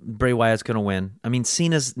agree, Bray Wyatt's gonna win. I mean,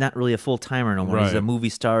 Cena's not really a full timer no more. He's Right. a movie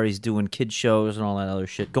star. He's doing kid shows and all that other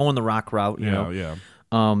shit, going the Rock route. You know? Yeah.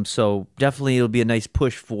 So definitely it'll be a nice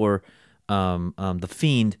push for the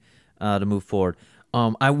Fiend to move forward.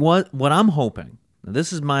 What I'm hoping.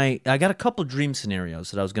 I got a couple dream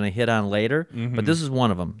scenarios that I was going to hit on later, but this is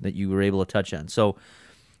one of them that you were able to touch on. So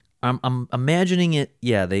I'm imagining it.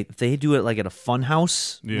 Yeah, they do it like at a fun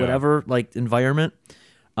house, whatever, like environment.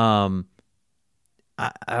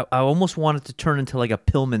 I almost want it to turn into like a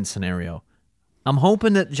Pillman scenario. I'm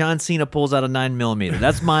hoping that John Cena pulls out a 9mm.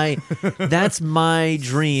 That's my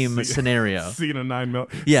dream scenario. Cena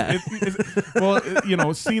 9mm. Yeah.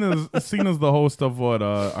 Cena's the host of what?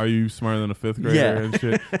 Are You Smarter Than a Fifth Grader? Yeah. And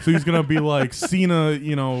shit. So he's gonna be like Cena.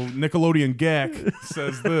 Nickelodeon Gak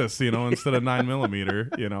says this. Instead of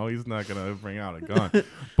 9mm. He's not gonna bring out a gun.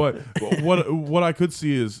 But what I could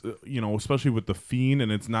see is, especially with the Fiend,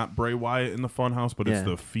 and it's not Bray Wyatt in the Funhouse, but it's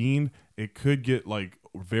the Fiend. It could get like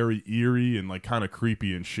very eerie and like kind of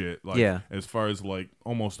creepy and shit. Like, as far as like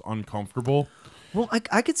almost uncomfortable. Well,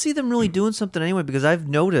 I could see them really doing something anyway, because I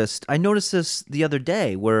noticed this the other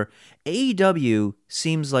day where AEW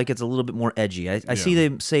seems like it's a little bit more edgy. I see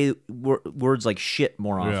them say words like shit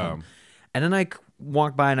more often. Yeah. And then I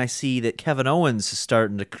walk by and I see that Kevin Owens is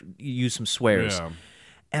starting to use some swears. Yeah.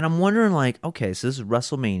 And I'm wondering, like, okay, so this is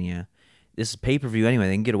WrestleMania. This is pay-per-view anyway.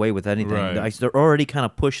 They can get away with anything. Right. They're already kind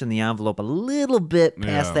of pushing the envelope a little bit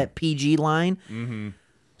past Yeah. that PG line. Mm-hmm.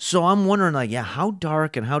 So I'm wondering, like, how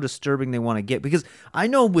dark and how disturbing they want to get. Because I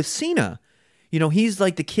know with Cena, he's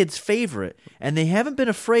like the kid's favorite. And they haven't been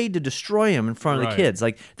afraid to destroy him in front of the Right. kids.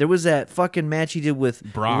 Like, there was that fucking match he did with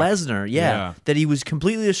Brock. Lesnar. Yeah, that he was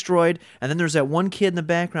completely destroyed. And then there's that one kid in the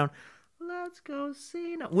background. Let's go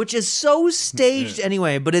Cena, which is so staged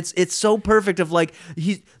anyway, but it's so perfect. Of like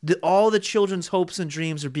all the children's hopes and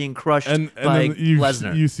dreams are being crushed and by then you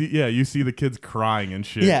Lesnar. you see the kids crying and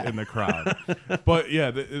shit Yeah. in the crowd. But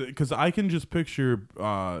yeah, because I can just picture,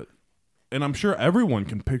 and I'm sure everyone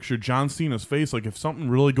can picture John Cena's face. Like if something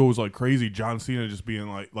really goes like crazy, John Cena just being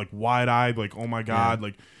like wide eyed, like oh my god,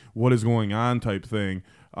 like what is going on type thing.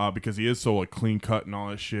 Because he is so like clean cut and all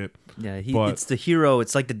that shit. Yeah, But- it's the hero.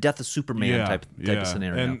 It's like the death of Superman type of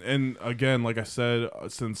scenario. And again, like I said,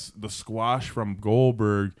 since the squash from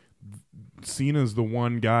Goldberg, Cena's the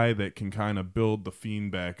one guy that can kind of build the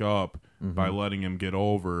Fiend back up by letting him get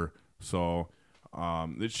over. So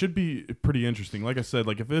it should be pretty interesting. Like I said,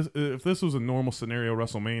 like if this was a normal scenario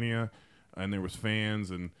WrestleMania and there was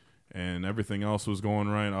fans and everything else was going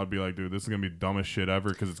right, I'd be like, dude, this is gonna be the dumbest shit ever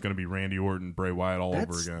because it's gonna be Randy Orton, Bray Wyatt all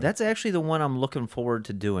over again. That's actually the one I'm looking forward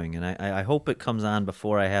to doing, and I hope it comes on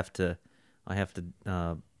before I have to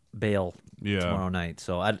bail tomorrow night.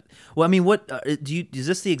 So what is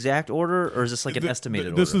this the exact order, or is this like an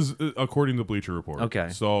estimated This order? is according to Bleacher Report. Okay.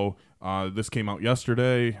 So this came out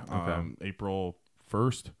yesterday, April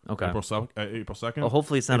 1st. Okay. April 2nd. Well,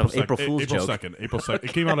 hopefully it's not an April Fool's April joke. 2nd. April 2nd.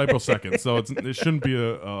 It came out April 2nd, so it shouldn't be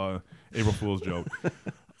a April Fool's joke.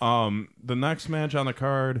 The next match on the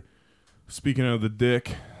card, speaking of the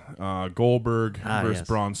dick, Goldberg versus yes.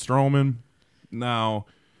 Braun Strowman. Now,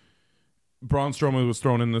 Braun Strowman was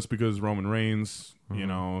thrown in this because Roman Reigns,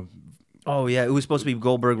 Oh yeah, it was supposed to be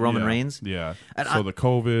Goldberg, Roman yeah, Reigns. Yeah. And So the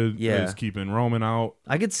COVID Yeah. is keeping Roman out.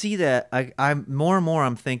 I could see that. I'm more and more.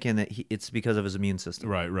 I'm thinking that it's because of his immune system.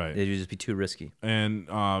 Right. It would just be too risky. And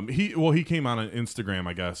he came on Instagram,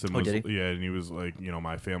 I guess, and was did he? yeah, and he was like,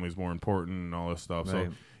 my family's more important and all this stuff. Right.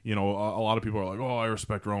 So, a lot of people are like, oh, I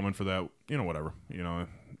respect Roman for that. Whatever.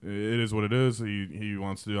 It is what it is. He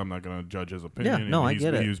wants to do. I'm not going to judge his opinion. Yeah, no, I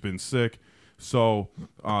get it. He's been sick. So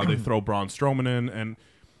they throw Braun Strowman in, and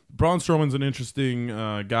Braun Strowman's an interesting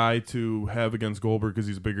guy to have against Goldberg because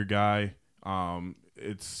he's a bigger guy.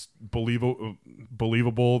 It's believable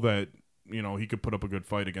that he could put up a good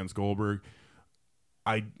fight against Goldberg.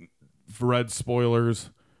 I read spoilers.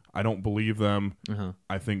 I don't believe them.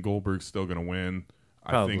 I think Goldberg's still going to win.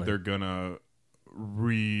 Probably. I think they're going to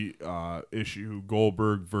issue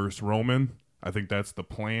Goldberg versus Roman. I think that's the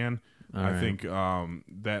plan. I think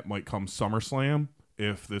that might come SummerSlam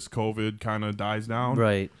if this COVID kind of dies down.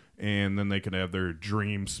 Right. And then they could have their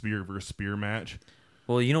dream spear versus spear match.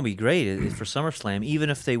 Well, it'd be great is for SummerSlam. Even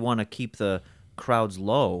if they want to keep the crowds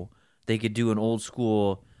low, they could do an old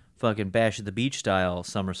school fucking Bash at the Beach style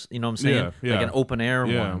summer. You know what I'm saying? Yeah. Like an open air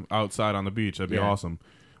Yeah, one. outside on the beach. That'd be Yeah. awesome.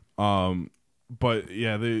 But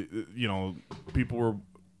yeah, people were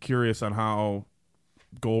curious on how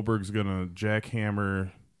Goldberg's gonna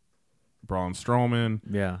jackhammer Braun Strowman.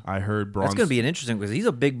 Yeah. I heard Braun. That's going to be an interesting because he's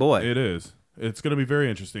a big boy. It is. It's going to be very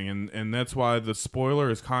interesting, and that's why the spoiler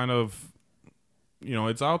is kind of,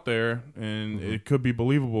 it's out there and it could be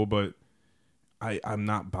believable, but I'm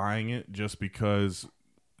not buying it just because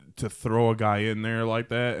to throw a guy in there like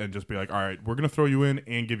that and just be like, all right, we're going to throw you in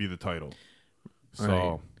and give you the title. So.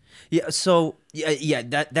 Right. Yeah, so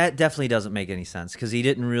that definitely doesn't make any sense because he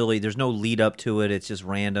didn't really. There's no lead up to it. It's just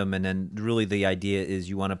random, and then really the idea is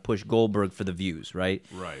you want to push Goldberg for the views, right?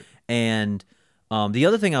 Right. And the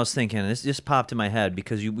other thing I was thinking, and this just popped in my head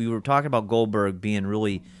because we were talking about Goldberg being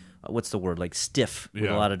really, what's the word, like stiff with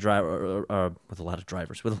a lot of with a lot of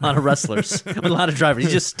drivers, with a lot of wrestlers, with a lot of drivers.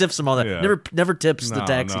 He just stiffs them all that. Yeah. Never tips the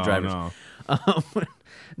taxi drivers.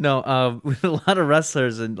 No. With a lot of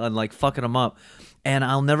wrestlers and like fucking them up. And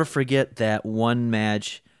I'll never forget that one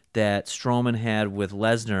match that Strowman had with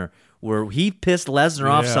Lesnar where he pissed Lesnar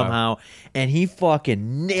off Yeah. somehow and he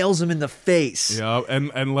fucking nails him in the face. Yeah,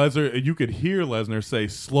 and Lesnar, you could hear Lesnar say,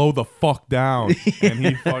 "Slow the fuck down," and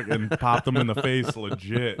he fucking popped him in the face,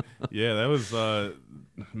 legit. Yeah, that was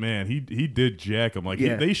man. He did jack him. Like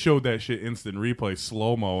Yeah. they showed that shit instant replay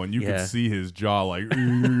slow mo, and you Yeah. could see his jaw like,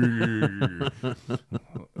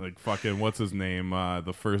 like fucking what's his name?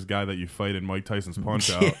 The first guy that you fight in Mike Tyson's Punch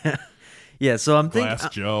Out, Yeah, so I'm thinking. Glass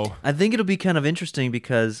Joe. I think it'll be kind of interesting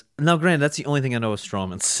because now, granted, that's the only thing I know of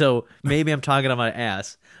Strowman, so maybe I'm talking on my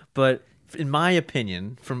ass. But in my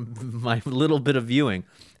opinion, from my little bit of viewing,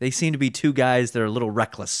 they seem to be two guys that are a little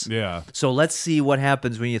reckless. Yeah. So let's see what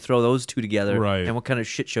happens when you throw those two together, Right. and what kind of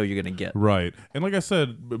shit show you're gonna get. Right. And like I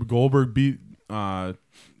said, Goldberg beat the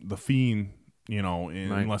Fiend, in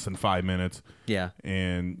Right. less than 5 minutes. Yeah.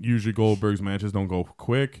 And usually Goldberg's matches don't go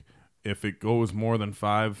quick. If it goes more than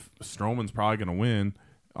 5, Strowman's probably going to win.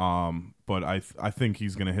 But I think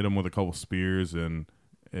he's going to hit him with a couple spears and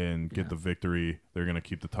get the victory. They're going to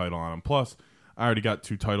keep the title on him. Plus, I already got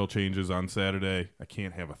 2 title changes on Saturday. I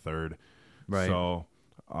can't have a third. Right. So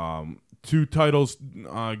 2 titles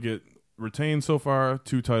get retained so far,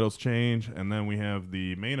 2 titles change, and then we have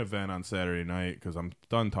the main event on Saturday night because I'm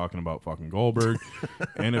done talking about fucking Goldberg.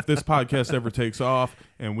 And if this podcast ever takes off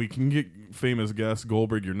and we can get famous guests,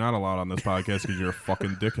 Goldberg, you're not allowed on this podcast because you're a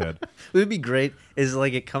fucking dickhead. It would be great is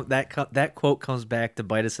like that quote comes back to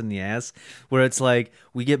bite us in the ass, where it's like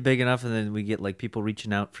we get big enough and then we get like people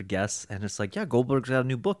reaching out for guests, and it's like, yeah, Goldberg's got a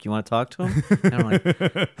new book. You want to talk to him? And I'm like,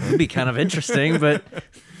 it'd be kind of interesting, but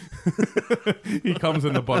He comes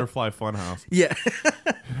in the Butterfly Funhouse. yeah.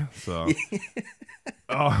 So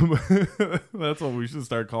that's what we should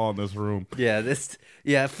start calling this room. Yeah,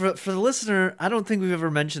 for the listener, I don't think we've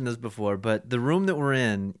ever mentioned this before, but the room that we're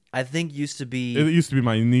in, I think used to be It used to be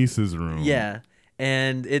my niece's room. yeah,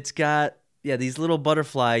 and it's got these little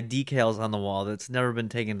butterfly decals on the wall that's never been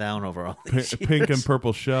taken down over all these years. Pink and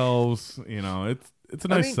purple shelves. It's a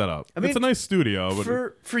nice setup. It's a nice studio.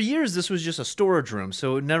 But For years, this was just a storage room,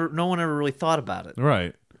 so no one ever really thought about it.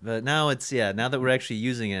 right. But now now that we're actually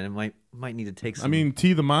using it, it might need to take some. I mean,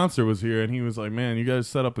 T the Monster was here, and he was like, "Man, you guys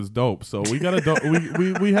set up is dope." So we got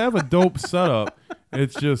we have a dope setup.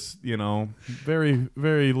 It's just very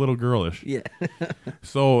very little girlish. yeah.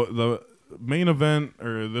 So the main event,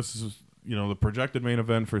 or this is the projected main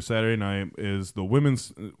event for Saturday night, is the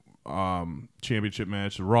women's championship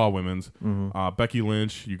match, the Raw women's. Becky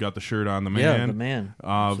Lynch, you got the shirt on, the man. Yeah, the man.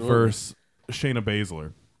 Versus Shayna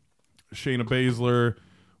Baszler. Shayna Baszler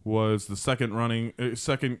was the second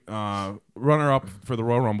runner-up for the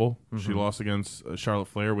Royal Rumble. She lost against Charlotte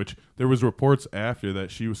Flair, which there was reports after that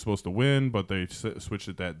she was supposed to win, but they switched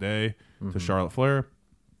it that day to Charlotte Flair.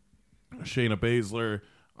 Shayna Baszler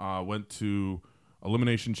went to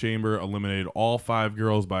Elimination Chamber, eliminated all 5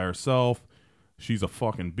 girls by herself. She's a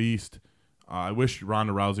fucking beast. I wish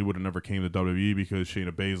Ronda Rousey would have never came to WWE because Shayna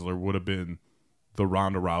Baszler would have been the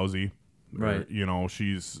Ronda Rousey. Right.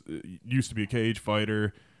 She's used to be a cage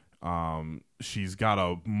fighter. She's got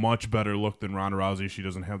a much better look than Ronda Rousey. She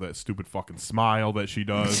doesn't have that stupid fucking smile that she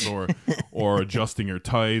does, or adjusting her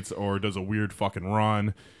tights, or does a weird fucking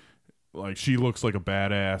run. Like, she looks like a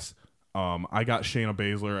badass. I got Shayna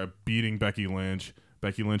Baszler at beating Becky Lynch.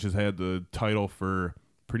 Becky Lynch has had the title for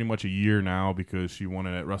pretty much a year now because she won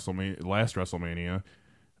it at last WrestleMania,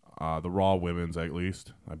 the Raw Women's at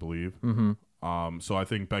least, I believe. So I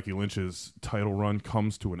think Becky Lynch's title run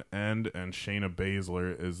comes to an end, and Shayna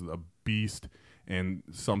Baszler is a beast and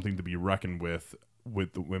something to be reckoned with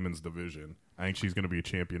the women's division. I think she's going to be a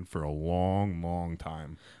champion for a long, long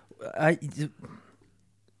time. The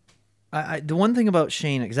one thing about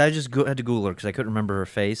Shayna, because I just had to Google her because I couldn't remember her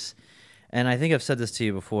face, and I think I've said this to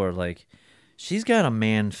you before, like, she's got a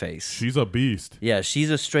man face. She's a beast. Yeah,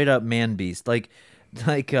 she's a straight up man beast. Like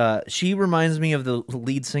she reminds me of the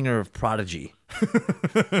lead singer of Prodigy,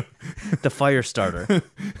 the Firestarter.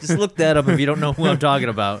 Just look that up if you don't know who I'm talking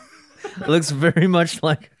about. It looks very much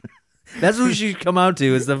like. That's who she should come out to,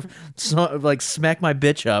 is the song, like, Smack My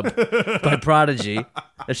Bitch Up by Prodigy.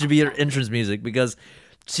 That should be her entrance music because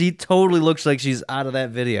she totally looks like she's out of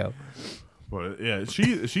that video. But yeah,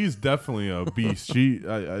 she's definitely a beast.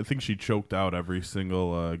 I think she choked out every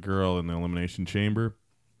single girl in the Elimination Chamber.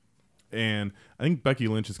 And I think Becky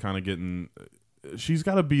Lynch is kind of getting, she's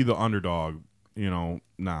got to be the underdog, now.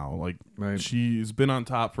 Like, right. She's been on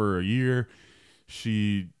top for a year.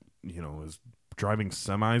 She, is driving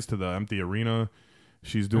semis to the empty arena.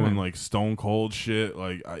 She's doing like stone cold shit.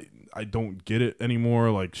 Like, I don't get it anymore.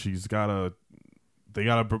 Like, they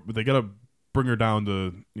gotta bring her down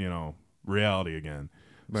to, reality again.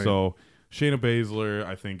 Right. So Shayna Baszler,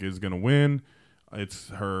 I think, is gonna win. It's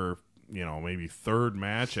her, maybe third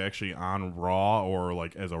match actually on Raw, or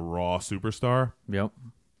like as a Raw superstar. Yep.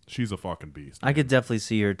 She's a fucking beast. I could definitely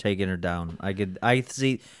see her taking her down. I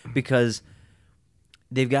see, because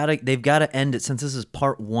they've got to end it, since this is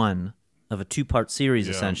part 1 of a 2-part series.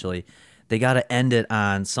 Yeah. Essentially. They got to end it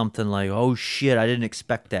on something like, oh shit, I didn't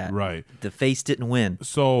expect that. Right. The face didn't win.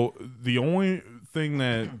 So the only thing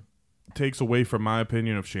that takes away from my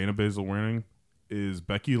opinion of Shayna Baszler winning is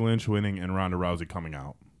Becky Lynch winning and Ronda Rousey coming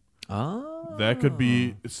out. Oh. That could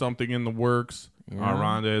be something in the works. Yeah.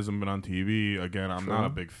 Ronda hasn't been on TV. Again, I'm not a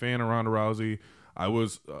big fan of Ronda Rousey. I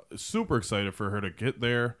was super excited for her to get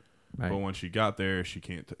there, but when she got there, she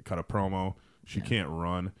can't cut a promo. She can't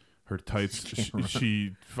run. Her tights,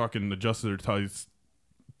 she fucking adjusted her tights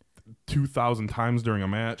 2,000 times during a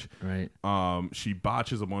match. Right. She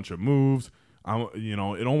botches a bunch of moves.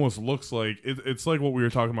 It almost looks like it's like what we were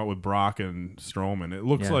talking about with Brock and Strowman. It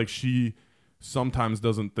looks like she sometimes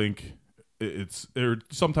doesn't think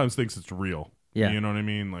sometimes thinks it's real. Yeah. You know what I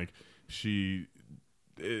mean? Like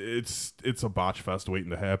it's a botch fest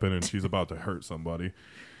waiting to happen, and she's about to hurt somebody.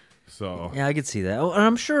 So yeah, I could see that. Oh, and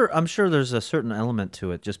I'm sure there's a certain element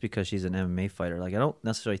to it just because she's an MMA fighter. Like I don't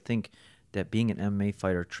necessarily think that being an MMA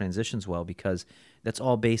fighter transitions well because that's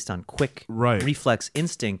all based on quick reflex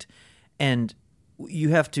instinct, and you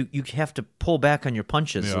have to pull back on your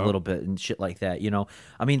punches a little bit and shit like that. You know,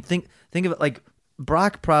 I mean, think of it like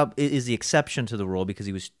Brock is the exception to the rule because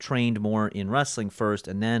he was trained more in wrestling first,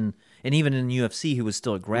 and even in UFC he was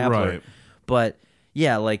still a grappler. Right. But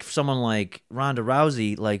yeah, like someone like Ronda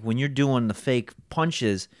Rousey, like when you're doing the fake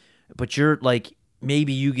punches, but you're like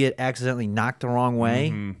maybe you get accidentally knocked the wrong way,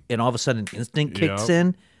 and all of a sudden instinct kicks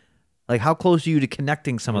in. Like how close are you to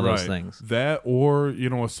connecting some of those things? That or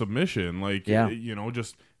a submission, like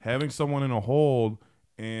just having someone in a hold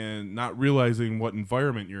and not realizing what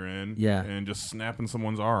environment you're in, and just snapping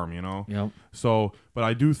someone's arm, Yep. So, but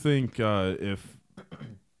I do think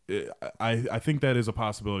I think that is a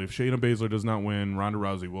possibility. If Shayna Baszler does not win, Ronda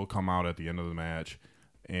Rousey will come out at the end of the match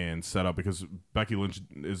and set up, because Becky Lynch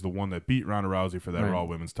is the one that beat Ronda Rousey for that Raw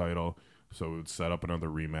Women's title, so it would set up another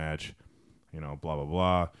rematch, blah, blah,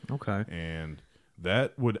 blah. Okay. And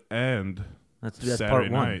that would end that's Saturday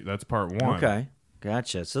part one. night. That's part one. Okay.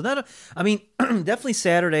 Gotcha. So definitely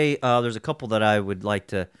Saturday, there's a couple that I would like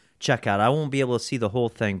to check out. I won't be able to see the whole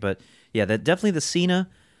thing, but yeah, that definitely the Cena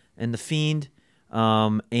and the Fiend.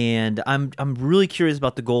 And I'm really curious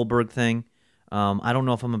about the Goldberg thing. I don't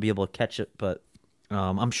know if I'm gonna be able to catch it, but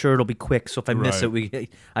I'm sure it'll be quick. So if I miss it,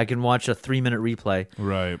 I can watch a 3-minute replay.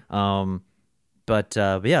 Right. But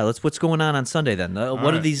yeah, what's going on Sunday then?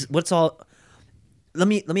 What are these? What's all? Let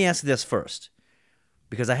me ask you this first,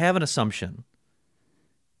 because I have an assumption.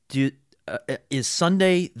 Is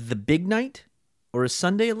Sunday the big night, or is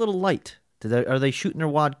Sunday a little light? Are they shooting their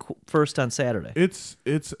wad first on Saturday? It's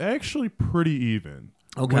actually pretty even.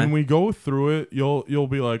 Okay. When we go through it, you'll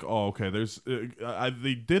be like, oh, okay.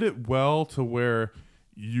 They did it well to where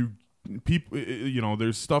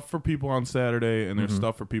there's stuff for people on Saturday and there's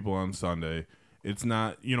stuff for people on Sunday. It's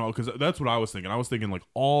not, because that's what I was thinking. I was thinking like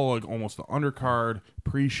almost the undercard,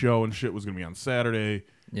 pre-show and shit was gonna be on Saturday.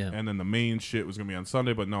 Yeah. And then the main shit was going to be on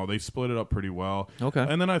Sunday, but no, they split it up pretty well. Okay.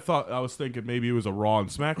 And then I was thinking maybe it was a Raw and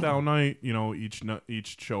SmackDown night.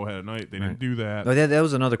 Each show had a night. They didn't do that. Oh, that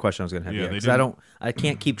was another question I was going to have. Yeah, because I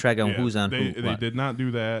can't keep track on who's on who. They did not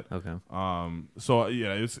do that. Okay. So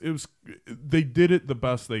yeah, it was. They did it the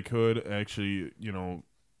best they could. Actually,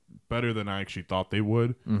 better than I actually thought they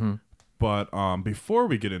would. Mm-hmm. But before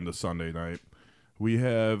we get into Sunday night, we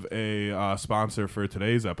have a sponsor for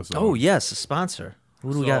today's episode. Oh yes, a sponsor.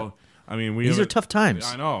 Who do we got? I mean, these are tough times.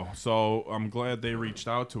 I know. So I'm glad they reached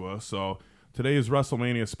out to us. So today's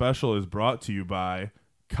WrestleMania special is brought to you by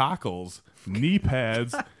Cockles knee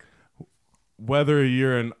pads. Whether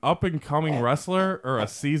you're an up-and-coming wrestler or a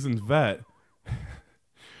seasoned vet,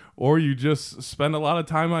 or you just spend a lot of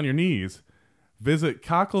time on your knees, visit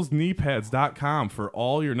cockleskneepads.com for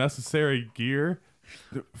all your necessary gear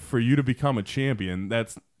for you to become a champion.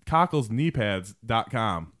 That's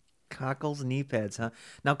cockleskneepads.com. Cockles knee pads, huh?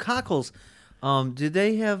 Now Cockles, do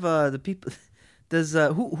they have the people? Does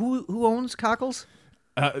who owns Cockles?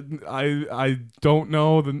 I don't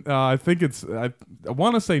know. I think it's I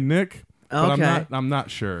want to say Nick, but I'm not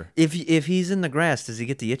sure. If he's in the grass, does he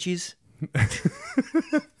get the itchies?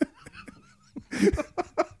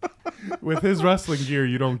 With his wrestling gear,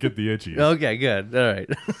 you don't get the itchies. Okay, good. All right.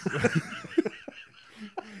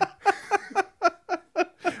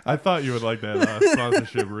 I thought you would like that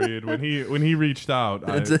sponsorship read. When he reached out,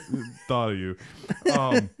 I thought of you.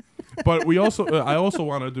 But I also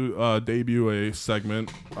want to debut a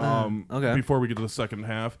segment before we get to the second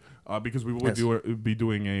half, because we would be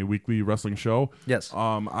doing a weekly wrestling show. Yes.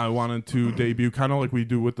 I wanted to debut kind of like we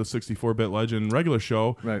do with the 64-bit Legend regular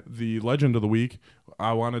show, the Legend of the Week.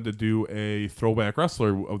 I wanted to do a throwback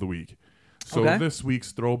wrestler of the week. So this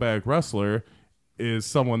week's throwback wrestler is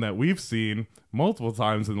someone that we've seen multiple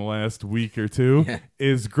times in the last week or two,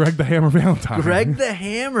 is Greg the Hammer Valentine. Greg the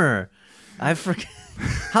Hammer. I forget.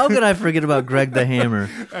 How could I forget about Greg the Hammer?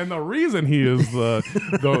 And the reason he is the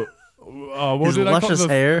what his did luscious I call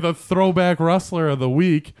hair? The throwback wrestler of the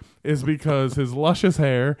week is because his luscious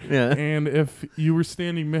hair. Yeah. And if you were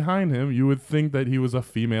standing behind him, you would think that he was a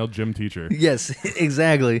female gym teacher. Yes,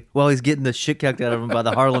 exactly. While he's getting the shit kicked out of him by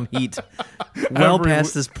the Harlem Heat, well Every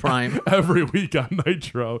past w- his prime. Every week on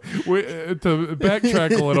Nitro. To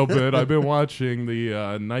backtrack a little bit, I've been watching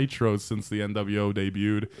the Nitro since the NWO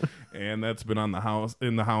debuted, and that's been in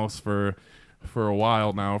the house for a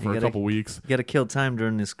while now, for a couple weeks. You got to kill time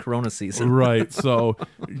during this Corona season. Right. So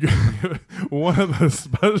one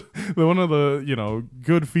of the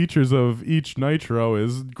good features of each Nitro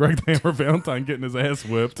is Greg the Hammer Valentine getting his ass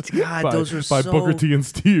whipped God, those are by so- Booker T and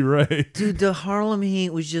Stevie Ray. Dude, the Harlem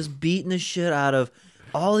Heat was just beating the shit out of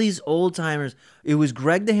all these old timers. It was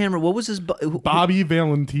Greg the Hammer. What was his Bobby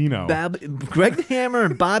Valentino. Greg the Hammer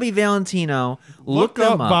and Bobby Valentino. Look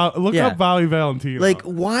them up. Look Yeah. up Bobby Valentino. Like,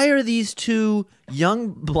 why are these two young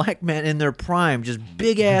black men in their prime, just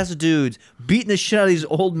big ass dudes, beating the shit out of these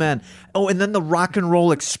old men? Oh, and then the Rock and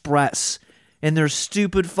Roll Express and their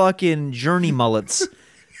stupid fucking journey mullets.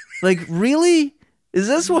 Like, really? Is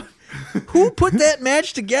this what? Who put that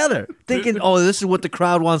match together? Thinking, oh, this is what the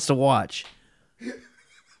crowd wants to watch.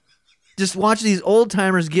 Just watch these old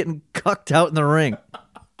timers getting cucked out in the ring.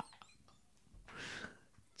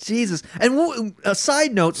 Jesus. And a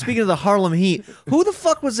side note, speaking of the Harlem Heat, who the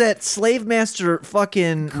fuck was that slave master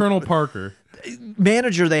fucking Colonel Parker.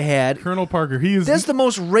 manager they had? Colonel Parker. He is. That's the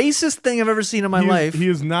most racist thing I've ever seen in my life. He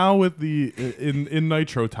is now with the in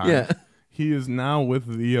Nitro time. Yeah. He is now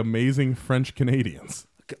with the amazing French Canadians.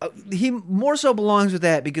 He more so belongs with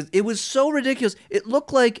that because it was so ridiculous. It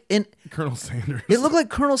looked like Colonel Sanders. It looked like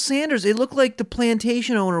Colonel Sanders. It looked like the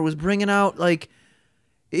plantation owner was bringing out like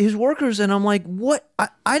his workers, and I'm like, what?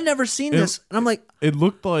 I never seen this, and I'm like, It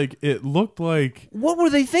looked like what were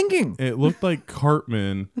they thinking? it looked like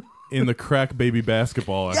Cartman in the Crack Baby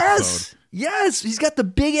basketball episode. Yes, yes. He's got the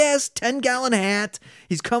big ass 10-gallon hat.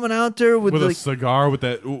 He's coming out there with With a like, cigar with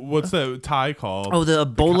that. What's that tie called? oh, the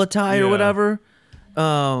Ebola tie or yeah. whatever.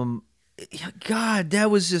 God, that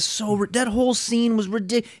was just so. That whole scene was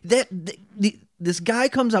ridiculous. This guy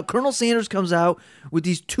comes out, Colonel Sanders comes out with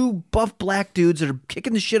these two buff black dudes that are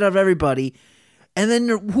kicking the shit out of everybody, and then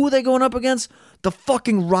who are they going up against? The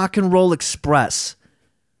fucking Rock and Roll Express.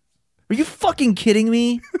 Are you fucking kidding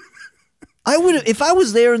me? I would, if I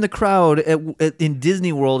was there in the crowd in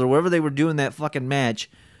Disney World or wherever they were doing that fucking match,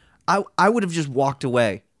 I would have just walked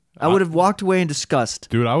away. I would have walked away in disgust.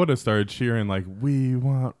 Dude, I would have started cheering like, "We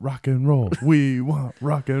want rock and roll. We want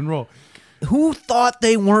rock and roll." Who thought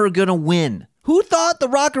they weren't gonna win? Who thought the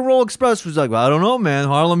Rock and Roll Express was like, well, I don't know, man.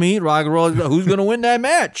 Harlem Heat, Rock and Roll. Who's gonna win that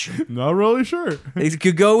match? Not really sure. It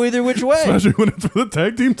could go either which way. Especially when it's for the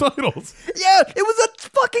tag team titles. Yeah, it was a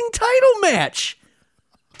fucking title match.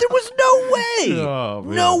 There was no way. Oh,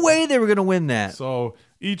 man. No way they were gonna win that. So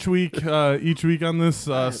each week on this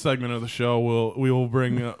segment of the show, we will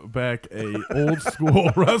bring back a old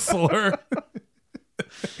school wrestler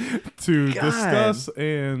to God. discuss,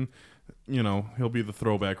 and he'll be the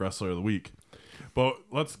throwback wrestler of the week. But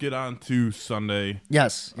let's get on to Sunday.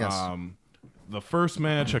 Yes. The first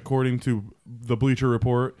match, according to the Bleacher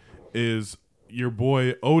Report, is your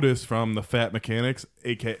boy Otis from the Fat Mechanics,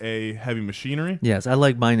 aka Heavy Machinery, Yes, I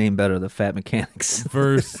like my name better, the Fat Mechanics.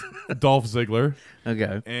 versus Dolph Ziggler.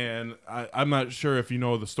 Okay. And I'm not sure if you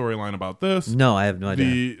know the storyline about this. No, I have no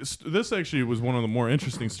idea. This actually was one of the more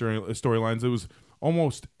interesting storylines. It was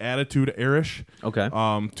almost Attitude Era-ish, Okay.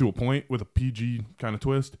 to a point, with a PG kind of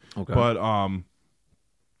twist. Okay. But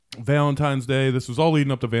Valentine's Day. This was all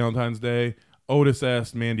leading up to Valentine's Day. Otis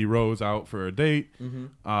asked Mandy Rose out for a date.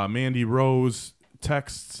 Mm-hmm. Mandy Rose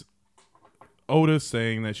texts Otis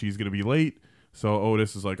saying that she's going to be late. So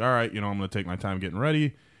Otis is like, all right, I'm going to take my time getting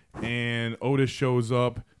ready. And Otis shows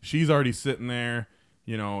up. She's already sitting there,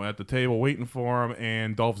 at the table waiting for him.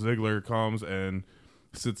 And Dolph Ziggler comes and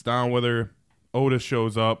sits down with her. Otis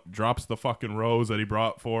shows up, drops the fucking rose that he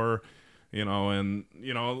brought for her, and,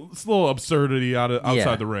 it's a little absurdity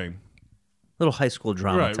outside the ring. Little high school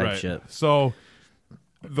drama type shit. So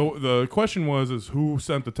the question is who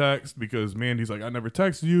sent the text? Because Mandy's like, I never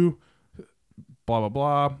texted you, blah, blah,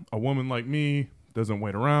 blah. A woman like me doesn't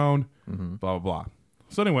wait around, blah, blah, blah.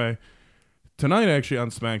 So anyway, tonight actually on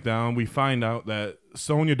SmackDown, we find out that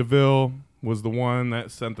Sonya Deville was the one that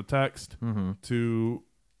sent the text to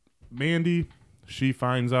Mandy. She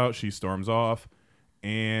finds out, she storms off,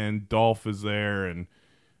 and Dolph is there and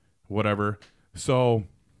whatever. So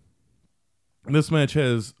this match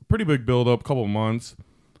has pretty big build-up, couple months,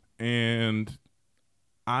 and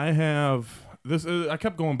I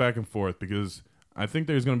kept going back and forth because I think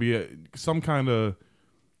there's going to be some kind of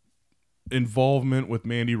involvement with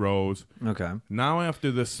Mandy Rose. Okay. Now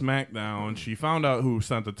after this SmackDown, she found out who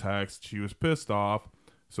sent the text. She was pissed off.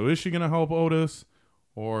 So is she going to help Otis?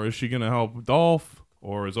 Or is she going to help Dolph?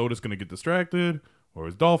 Or is Otis going to get distracted? Or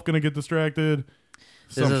is Dolph going to get distracted?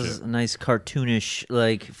 This is a nice cartoonish,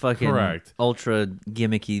 like, fucking Correct. ultra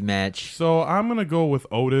gimmicky match. So I'm going to go with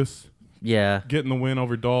Otis Yeah. getting the win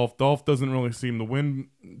over Dolph. Dolph doesn't really seem to win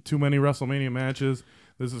too many WrestleMania matches.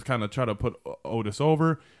 This is kind of try to put Otis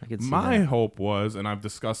over. I could see My that. hope was, and I've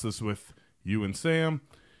discussed this with you and Sam,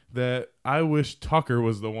 that I wish Tucker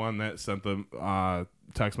was the one that sent the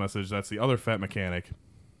text message. That's the other fat mechanic.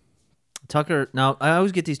 Tucker. Now, I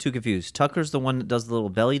always get these two confused. Tucker's the one that does the little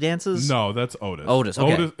belly dances? No, that's Otis. Otis,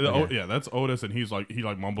 okay. Okay. Yeah, that's Otis, and he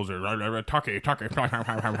mumbles it. Tucky.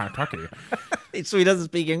 So he doesn't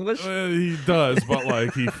speak English? He does, but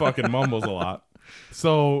like he fucking mumbles a lot.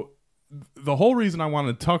 So the whole reason I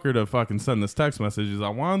wanted Tucker to fucking send this text message is I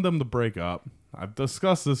wanted them to break up. I've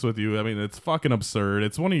discussed this with you. I mean, it's fucking absurd.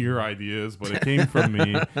 It's one of your ideas, but it came from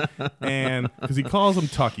me. And because he calls him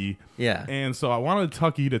Tucky. Yeah. And so I wanted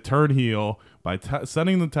Tucky to turn heel by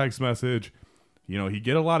sending the text message. You know, he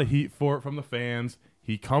get a lot of heat for it from the fans.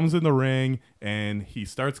 He comes in the ring and he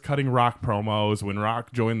starts cutting Rock promos when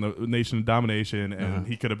Rock joined the Nation of Domination. And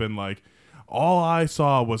he could have been like, all I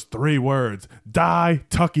saw was 3 words: die,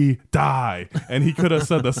 Tucky, die. And he could have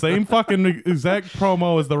said the same fucking exact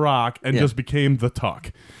promo as The Rock and just became the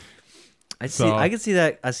Tuck. I can see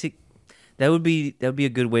that. I see that would be a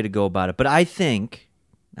good way to go about it. But I think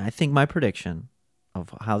my prediction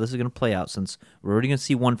of how this is going to play out, since we're already going to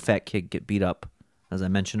see one fat kid get beat up, as I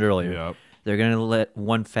mentioned earlier. Yep. They're going to let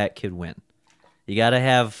one fat kid win. You got to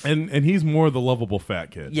have... And he's more the lovable fat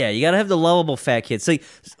kid. Yeah, you got to have the lovable fat kid. So,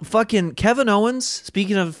 fucking Kevin Owens,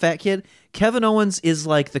 speaking of a fat kid, Kevin Owens is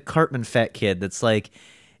like the Cartman fat kid that's like,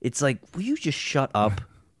 it's like, will you just shut up?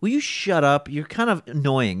 Will you shut up? You're kind of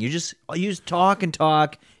annoying. You just talk and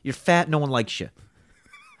talk. You're fat. No one likes you.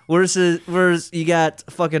 Whereas you got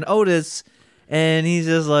fucking Otis, and he's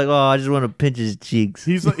just like, oh, I just want to pinch his cheeks.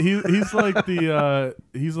 He's like the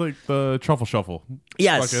Truffle Shuffle.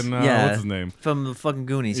 Yes, Fucking, yeah. What's his name? From the fucking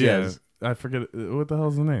Goonies. Yeah, Yes, I forget what the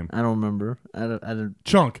hell's his name. I don't remember. I don't.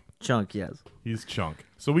 Chunk. Chunk. Yes. He's Chunk.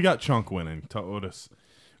 So we got Chunk winning to Otis,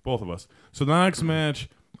 both of us. So the next match,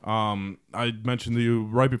 I mentioned to you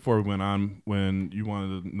right before we went on when you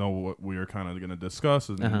wanted to know what we were kind of going to discuss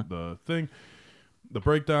and the thing. The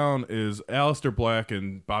breakdown is Aleister Black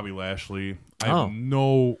and Bobby Lashley. I have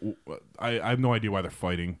no idea why they're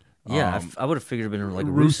fighting. Yeah, I would have figured it'd been like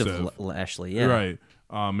Rusev. Lashley. Yeah. Right.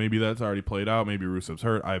 Maybe that's already played out. Maybe Rusev's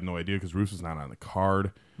hurt. I have no idea because Rusev's not on the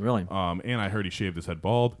card. Really? And I heard he shaved his head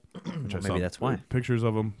bald. Which I saw that's why. pictures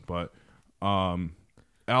of him. But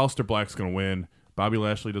Aleister Black's going to win. Bobby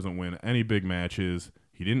Lashley doesn't win any big matches.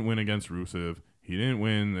 He didn't win against Rusev. He didn't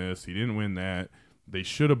win this. He didn't win that. They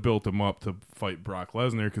should have built him up to fight Brock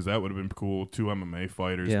Lesnar because that would have been cool. 2 MMA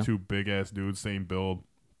fighters, 2 big-ass dudes, same build.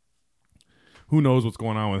 Who knows what's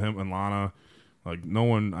going on with him and Lana? Like, no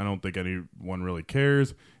one, I don't think anyone really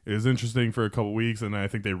cares. It was interesting for a couple weeks, and I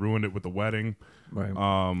think they ruined it with the wedding. Right.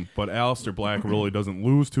 But Aleister Black really doesn't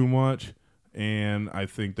lose too much, and I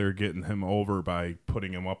think they're getting him over by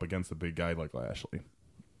putting him up against a big guy like Lashley.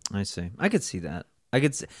 I see. I could see that. I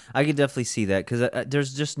could definitely see that because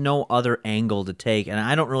there's just no other angle to take, and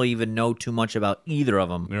I don't really even know too much about either of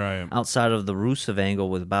them outside of the Rusev angle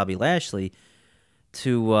with Bobby Lashley.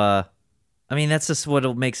 I mean, that's just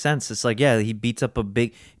what'll make sense. It's like, yeah, he beats up a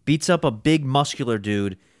big muscular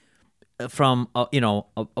dude from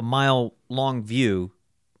a mile long view.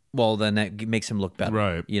 Well, then that makes him look better,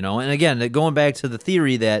 right? And again, going back to the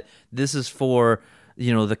theory that this is for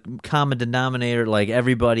the common denominator, like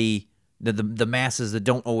everybody. The masses that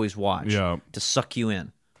don't always watch, to suck you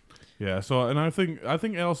in. Yeah. So, and I think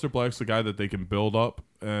Aleister Black's the guy that they can build up,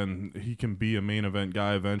 and he can be a main event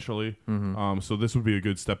guy eventually. Mm-hmm. So this would be a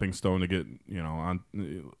good stepping stone to get on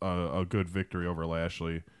a good victory over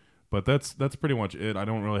Lashley. But that's pretty much it. I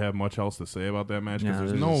don't really have much else to say about that match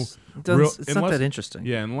because it's not that interesting.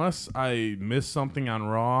 Yeah, unless I missed something on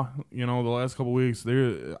Raw, the last couple weeks.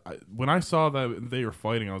 When I saw that they were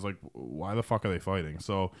fighting, I was like, why the fuck are they fighting?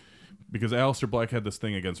 So. Because Aleister Black had this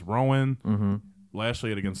thing against Rowan, Lashley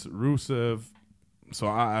had against Rusev, so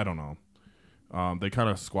I don't know. They kind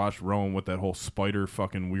of squashed Rowan with that whole spider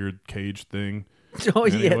fucking weird cage thing. Oh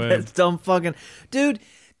yeah, that's dumb fucking dude.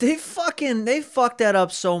 They fucked that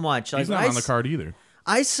up so much. He's not on the card either.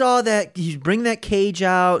 I saw that you bring that cage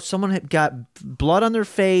out. Someone had got blood on their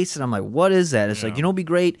face, and I'm like, what is that? It's like, it'd be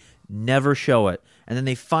great. Never show it, and then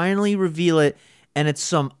they finally reveal it, and it's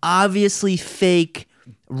some obviously fake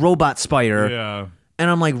robot spider. Yeah. And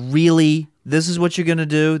I'm like, really? This is what you're gonna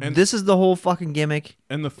do? This is the whole fucking gimmick?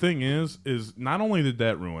 And the thing is not only did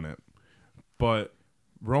that ruin it, but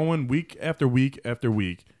Rowan week after week after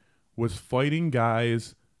week was fighting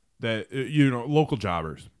guys that local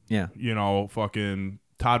jobbers. Yeah. Fucking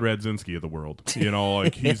Todd Radzinski of the world.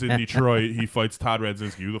 Like he's in Detroit, he fights Todd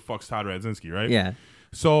Radzinski. Who the fuck's Todd Radzinski, right? Yeah.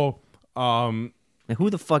 So, and who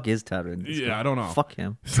the fuck is Todd Radzinski? Yeah, I don't know. Fuck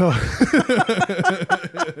him. So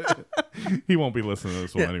he won't be listening to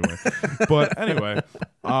this one anyway. But anyway,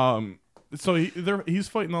 so he's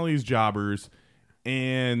fighting all these jobbers,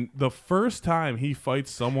 and the first time he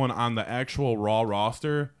fights someone on the actual Raw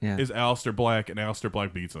roster is Aleister Black, and Aleister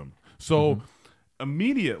Black beats him. So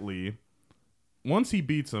immediately, once he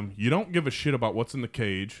beats him, you don't give a shit about what's in the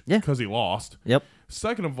cage because he lost. Yep.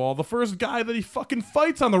 Second of all, the first guy that he fucking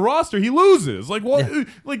fights on the roster, he loses. Like what? Yeah.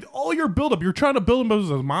 Like all your buildup, you're trying to build him as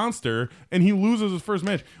a monster, and he loses his first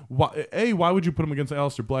match. Why would you put him against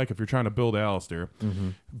Aleister Black if you're trying to build Aleister?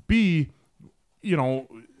 B,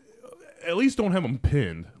 at least don't have him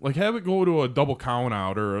pinned. Like have it go to a double count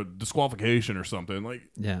out or a disqualification or something. Like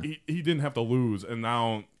he didn't have to lose, and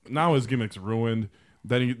now his gimmick's ruined.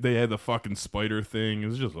 Then they had the fucking spider thing. It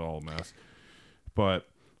was just all a mess. But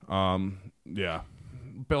yeah.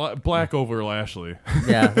 Black over Lashley.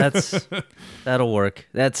 Yeah, that'll work.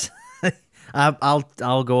 That's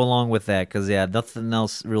I'll go along with that because nothing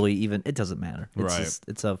else really even it doesn't matter.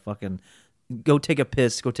 It's a fucking go take a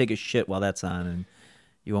piss, go take a shit while that's on, and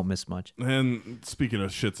you won't miss much. And speaking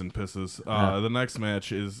of shits and pisses, the next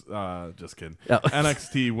match is just kidding.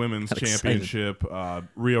 NXT Women's Championship.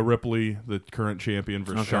 Rhea Ripley, the current champion,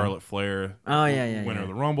 versus Charlotte Flair. Oh yeah, winner of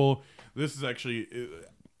the Rumble. This is actually.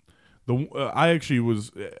 I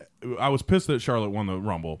was pissed that Charlotte won the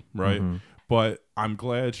Rumble, right? But I'm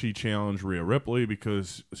glad she challenged Rhea Ripley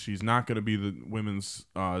because she's not going to be the women's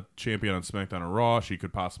champion on SmackDown or Raw. She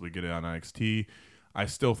could possibly get it on NXT. I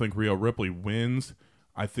still think Rhea Ripley wins.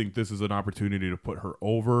 I think this is an opportunity to put her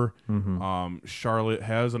over. Charlotte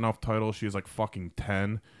has enough titles. She has like fucking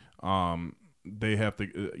 10. They have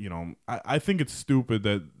to, I think it's stupid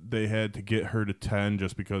that they had to get her to 10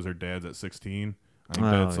 just because her dad's at 16. I think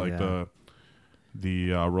that's like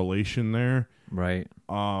the relation there. Right.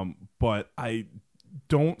 But I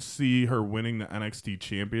don't see her winning the NXT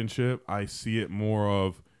championship. I see it more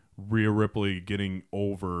of Rhea Ripley getting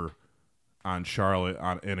over on Charlotte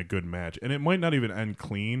in a good match. And it might not even end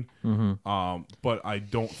clean, but I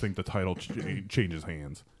don't think the title changes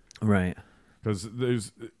hands. Right.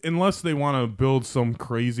 Because unless they want to build some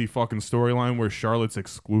crazy fucking storyline where Charlotte's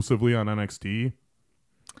exclusively on NXT,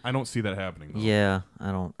 I don't see that happening, though. Yeah,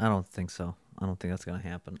 I don't think so. I don't think that's gonna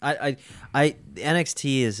happen.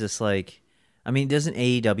 NXT is just like, I mean, doesn't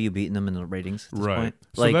AEW beating them in the ratings at this point?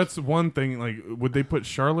 So that's one thing. Like, would they put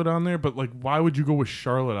Charlotte on there? But like, why would you go with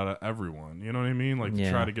Charlotte out of everyone? You know what I mean? Like,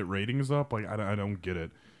 try to get ratings up. Like, I don't get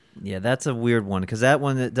it. Yeah, that's a weird one because that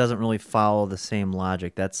one that doesn't really follow the same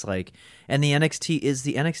logic. That's like, and the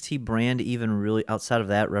NXT brand even really outside of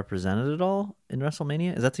that represented at all in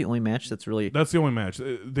WrestleMania? Is that the only match that's really? That's the only match.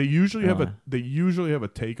 They usually have a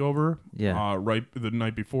takeover. Right the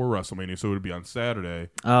night before WrestleMania, so it would be on Saturday.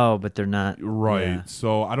 Oh, but they're not right. Yeah.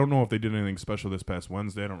 So I don't know if they did anything special this past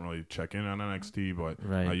Wednesday. I don't really check in on NXT, but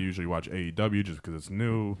I usually watch AEW just because it's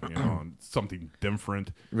new. And something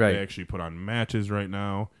different. Right. They actually put on matches right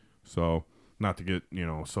now. So not to get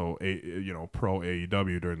pro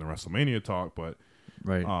AEW during the WrestleMania talk, but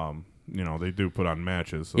they do put on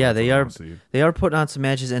matches. So yeah, they are putting on some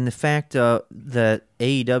matches, and the fact that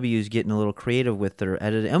AEW is getting a little creative with their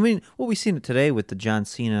editing. I mean, we've seen it today with the John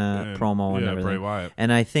Cena promo and everything. Bray Wyatt.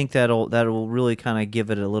 And I think that'll really kind of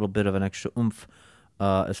give it a little bit of an extra oomph.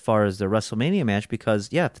 As far as the WrestleMania match, because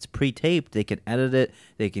if it's pre-taped, they can edit it,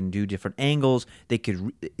 they can do different angles, they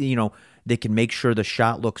could, they can make sure the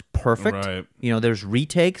shot looks perfect. Right. There's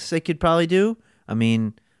retakes they could probably do. I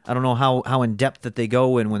mean, I don't know how in depth that they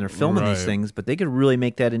go in when they're filming these things, but they could really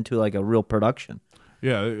make that into like a real production.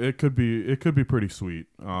 Yeah, it could be pretty sweet.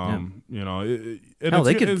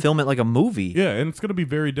 They could film it like a movie. Yeah, and it's going to be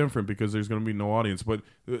very different because there's going to be no audience. But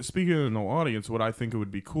speaking of no audience, what I think it would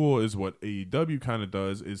be cool is what AEW kind of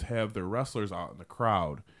does is have their wrestlers out in the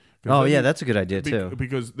crowd. Oh, yeah, that's a good idea, too.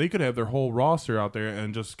 Because they could have their whole roster out there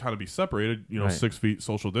and just kind of be separated, 6 feet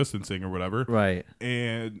social distancing or whatever. Right.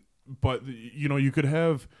 But you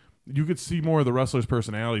could see more of the wrestlers'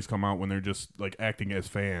 personalities come out when they're just like acting as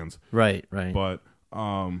fans. Right. But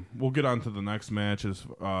we'll get on to the next match. It's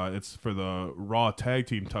for the Raw Tag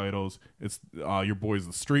Team titles. It's your boys,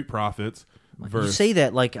 the Street Profits. You say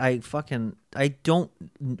that like I don't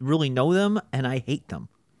really know them and I hate them.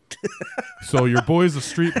 So your boys, the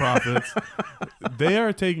Street Profits, they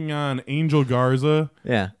are taking on Angel Garza.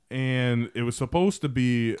 Yeah. And it was supposed to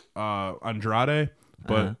be Andrade,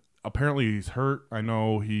 but apparently he's hurt. I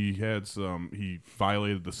know he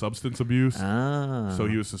violated the substance abuse. So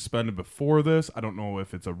he was suspended before this. I don't know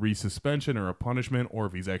if it's a resuspension or a punishment or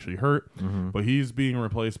if he's actually hurt. But he's being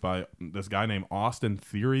replaced by this guy named Austin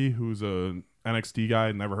Theory, who's a NXT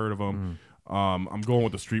guy. Never heard of him. I'm going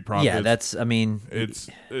with the Street Profits. Yeah, that's. I mean, it's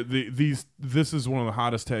this is one of the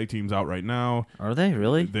hottest tag teams out right now. Are they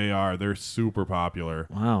really? They are. They're super popular.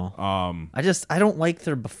 Wow. I don't like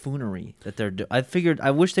their buffoonery that they're doing.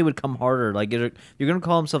 I wish they would come harder. Like you're gonna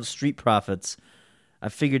call themselves Street Profits. I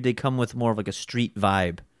figured they'd come with more of like a street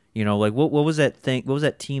vibe. You know, like what was that thing? What was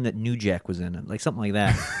that team that New Jack was in? Like something like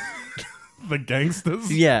that. The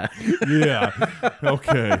Gangsters? Yeah. Yeah.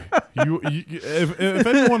 Okay. If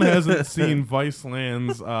anyone hasn't seen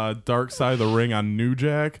Viceland's Dark Side of the Ring on New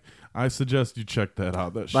Jack, I suggest you check that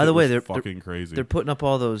out. That By the way, they're fucking crazy. They're putting up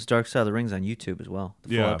all those Dark Side of the Rings on YouTube as well.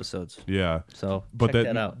 The full episodes. Yeah. So but check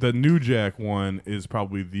that out. The New Jack one is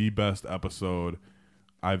probably the best episode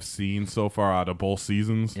I've seen so far out of both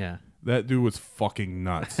seasons. Yeah. That dude was fucking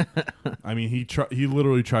nuts. I mean, he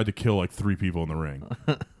literally tried to kill like 3 people in the ring.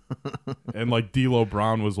 And like D'Lo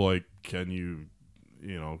Brown was like, can you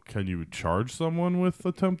charge someone with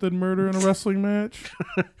attempted murder in a wrestling match?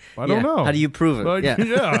 I don't know. How do you prove it? Like,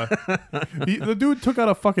 yeah. The dude took out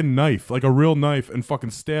a fucking knife, like a real knife, and fucking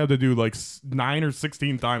stabbed a dude like 9 or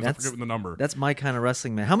 16 times. I forget the number. That's my kind of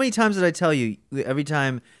wrestling, man. How many times did I tell you every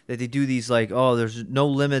time that they do these like, oh, there's no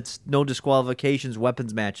limits, no disqualifications,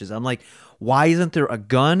 weapons matches? I'm like, why isn't there a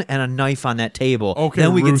gun and a knife on that table? Okay,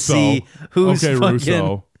 then we can Russo. see who's okay, fucking,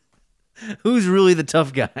 Russo. Who's really the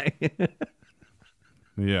tough guy.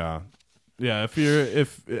 Yeah. Another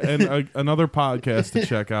podcast to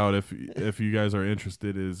check out if you guys are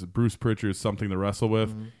interested is Bruce Pritchard's Something to Wrestle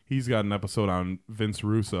With. He's got an episode on Vince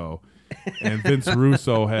Russo, and Vince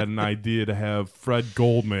Russo had an idea to have Fred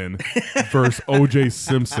Goldman versus O.J.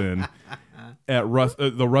 Simpson at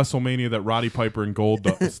the WrestleMania that Roddy Piper and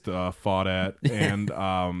Goldust fought at, and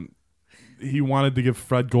he wanted to give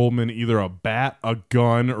Fred Goldman either a bat, a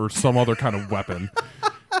gun, or some other kind of weapon.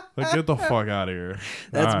 Like, get the fuck out of here.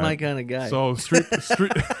 That's my kind of guy. So street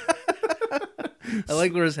I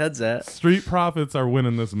like where his head's at. Street Profits are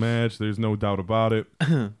winning this match. There's no doubt about it.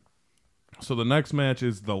 So the next match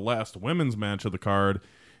is the last women's match of the card.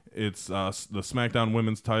 It's the SmackDown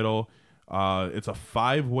Women's title. It's a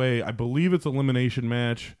 5-way. I believe it's elimination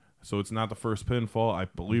match. So it's not the first pinfall. I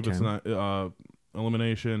believe it's not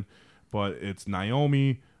elimination. But it's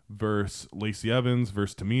Naomi versus Lacey Evans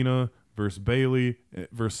versus Tamina versus Bayley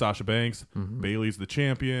versus Sasha Banks. Bayley's the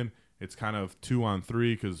champion. It's kind of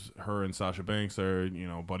 2-on-3 because her and Sasha Banks are,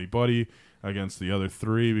 buddy against the other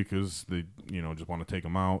 3 because they, just want to take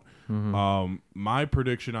them out. My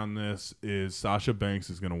prediction on this is Sasha Banks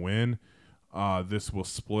is going to win. This will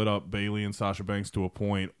split up Bayley and Sasha Banks to a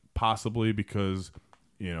point, possibly because,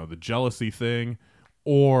 the jealousy thing,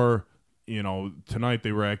 or tonight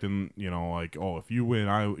they were acting, like, oh, if you win,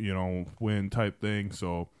 I, win type thing.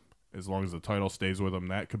 So as long as the title stays with them,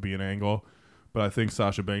 that could be an angle. But I think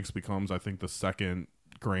Sasha Banks becomes, the second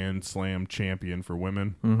Grand Slam champion for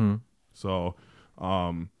women. So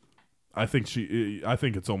I think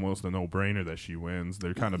it's almost a no-brainer that she wins.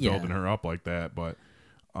 They're kind of building her up like that, but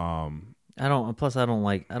I don't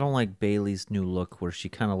like Bayley's new look where she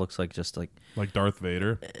kind of looks like just like Darth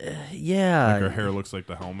Vader. Yeah. Like her hair looks like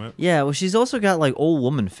the helmet. Yeah, well she's also got like old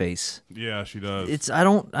woman face. Yeah, she does. I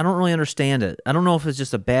don't really understand it. I don't know if it's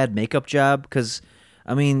just a bad makeup job cuz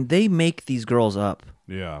they make these girls up.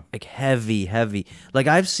 Yeah. Like heavy. Like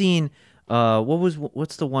I've seen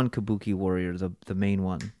what's the one Kabuki warrior, the main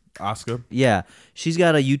one? Asuka? Yeah. She's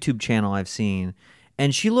got a YouTube channel I've seen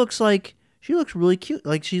and she looks really cute.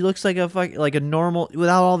 Like she looks like a normal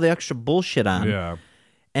without all the extra bullshit on. Yeah.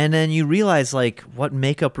 And then you realize like what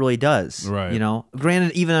makeup really does. Right.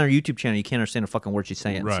 Granted, even on her YouTube channel, you can't understand a fucking word she's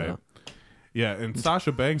saying. Right. So. Yeah, and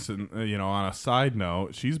Sasha Banks, on a side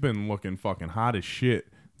note, she's been looking fucking hot as shit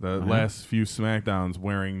the last few SmackDowns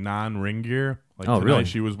wearing non-ring gear. Like tonight, really?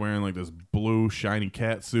 She was wearing like this blue shiny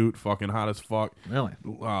cat suit, fucking hot as fuck. Really?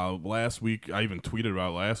 Last week, I even tweeted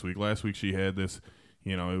about last week. Last week she had this,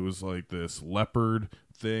 it was like this leopard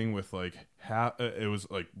thing with like half. It was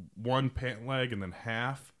like one pant leg and then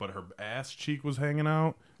half, but her ass cheek was hanging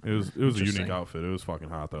out. It was a unique outfit. It was fucking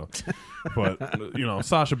hot though. But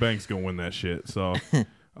Sasha Banks gonna win that shit. So,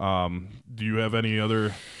 do you have any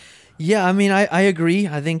other? Yeah, I agree.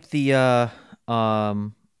 I think the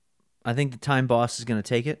Time Boss is gonna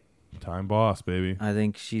take it. Time boss, baby. I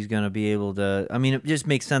think she's gonna be able to. I mean, it just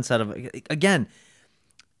makes sense out of again.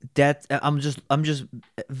 That I'm just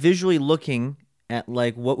visually looking at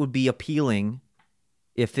like what would be appealing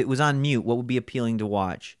if it was on mute. What would be appealing to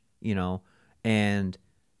watch? And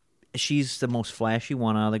she's the most flashy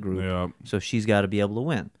one out of the group. Yeah. So she's got to be able to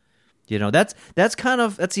win. That's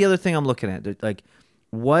the other thing I'm looking at. Like,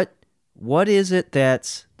 what is it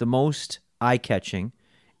that's the most eye catching,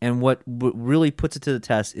 and what really puts it to the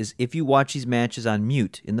test is if you watch these matches on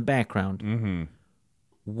mute in the background,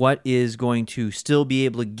 what is going to still be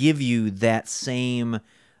able to give you that same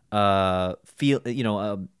feel,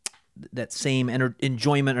 that same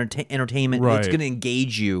enjoyment or entertainment. Right. It's going to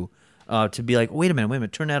engage you. To be like, wait a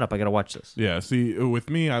minute, turn that up. I got to watch this. Yeah, see, with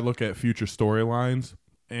me, I look at future storylines,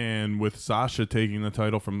 and with Sasha taking the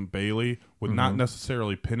title from Bayley, with not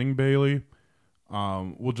necessarily pinning Bayley,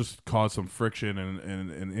 will just cause some friction and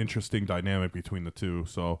an interesting dynamic between the two.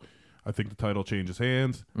 So I think the title changes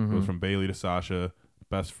hands, goes from Bayley to Sasha,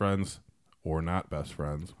 best friends or not best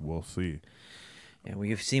friends. We'll see. Yeah,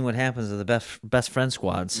 we've seen what happens to the best friend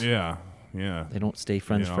squads. Yeah. They don't stay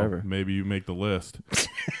friends forever. Maybe you make the list.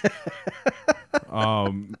 I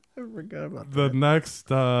forgot about the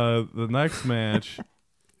next match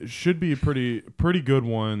should be a pretty good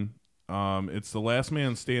one. It's the last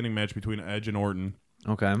man standing match between Edge and Orton.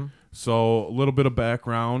 Okay. So a little bit of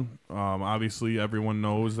background. Obviously, everyone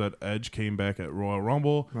knows that Edge came back at Royal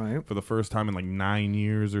Rumble for the first time in like 9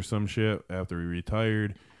 years or some shit after he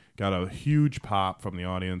retired. Got a huge pop from the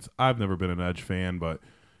audience. I've never been an Edge fan, but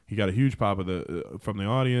he got a huge pop from the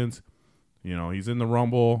audience. He's in the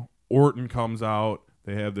Rumble. Orton comes out.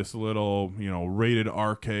 They have this little, rated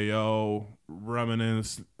RKO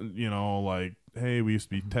reminisce, like, hey, we used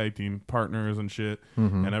to be tag team partners and shit.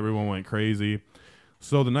 And everyone went crazy.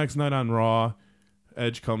 So the next night on Raw,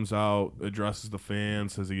 Edge comes out, addresses the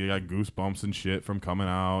fans, says he got goosebumps and shit from coming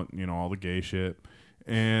out, all the gay shit.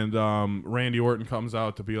 And Randy Orton comes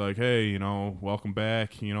out to be like, hey, welcome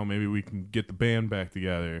back. Maybe we can get the band back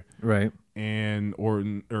together. Right. And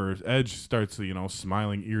Edge starts,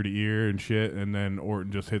 smiling ear to ear and shit. And then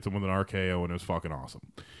Orton just hits him with an RKO, and it was fucking awesome.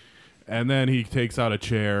 And then he takes out a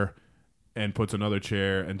chair and puts another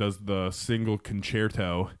chair and does the single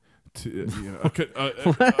concerto.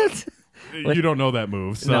 What? You don't know that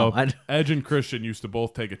move. So No, Edge and Christian used to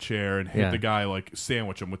both take a chair and hit the guy, like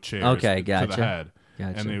sandwich him with chairs to the head.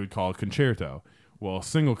 Gotcha. And they would call it concerto. Well,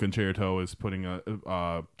 single concerto is putting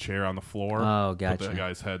a chair on the floor. Oh, gotcha. Put the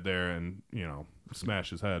guy's head there and, smash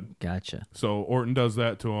his head. Gotcha. So Orton does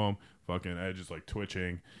that to him. Fucking Edge is like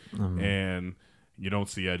twitching. And you don't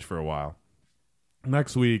see Edge for a while.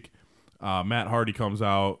 Next week, Matt Hardy comes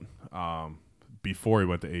out before he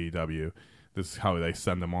went to AEW. This is how they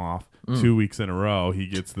send him off. 2 weeks in a row, he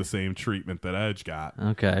gets the same treatment that Edge got.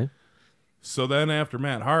 Okay. So then after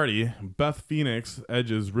Matt Hardy, Beth Phoenix,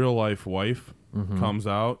 Edge's real-life wife, comes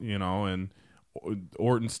out, and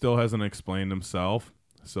Orton still hasn't explained himself.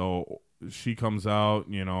 So she comes out,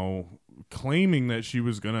 claiming that she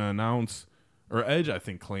was going to announce, or Edge, I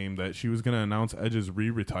think, claimed that she was going to announce Edge's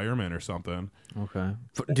re-retirement or something. Okay.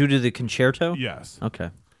 Due to the concerto? Yes. Okay.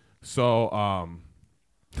 So,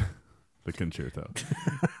 the concerto.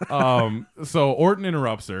 So Orton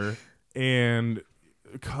interrupts her and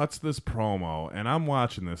cuts this promo, and I'm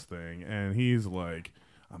watching this thing, and he's like,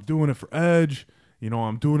 I'm doing it for Edge,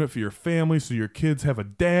 I'm doing it for your family so your kids have a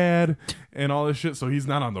dad and all this shit so he's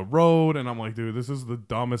not on the road. And I'm like, dude, this is the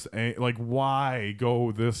dumbest like, why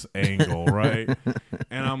go this angle? Right?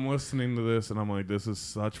 And I'm listening to this and I'm like, this is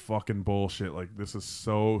such fucking bullshit. Like, this is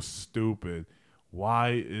so stupid.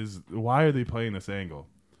 Why are they playing this angle?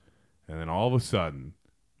 And then all of a sudden,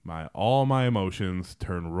 all my emotions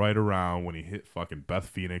turn right around when he hit fucking Beth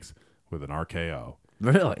Phoenix with an RKO.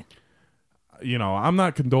 Really? I'm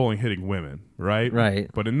not condoling hitting women, right?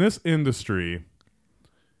 Right. But in this industry,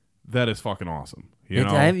 that is fucking awesome. You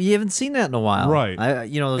haven't seen that in a while. Right.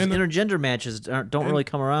 Those intergender matches don't really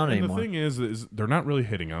come around anymore. And the thing is they're not really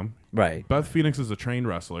hitting them. Right. Beth Phoenix is a trained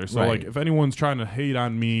wrestler. So, like, if anyone's trying to hate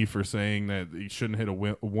on me for saying that he shouldn't hit a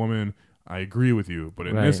woman, I agree with you. But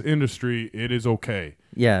in this industry, it is okay.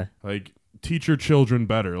 Yeah. Like, teach your children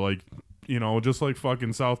better. Like, just like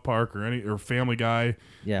fucking South Park or Family Guy.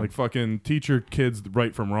 Yeah. Like, fucking teach your kids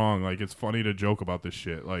right from wrong. Like, it's funny to joke about this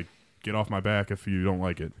shit. Like, get off my back if you don't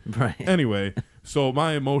like it. Right. Anyway, so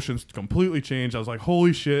my emotions completely changed. I was like,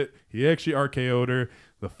 holy shit, he actually RKO'd her.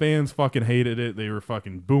 The fans fucking hated it. They were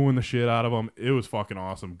fucking booing the shit out of him. It was fucking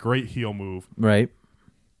awesome. Great heel move. Right.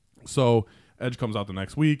 So Edge comes out the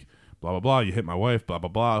next week. Blah, blah, blah. You hit my wife. Blah, blah,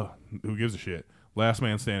 blah. Who gives a shit? Last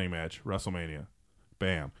man standing match. WrestleMania.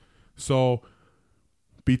 Bam. So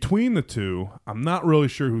between the two, I'm not really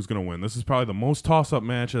sure who's going to win. This is probably the most toss-up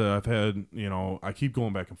match that I've had. You know, I keep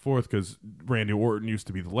going back and forth because Randy Orton used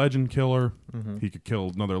to be the legend killer. He could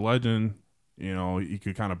kill another legend. You know, he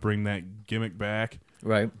could kind of bring that gimmick back.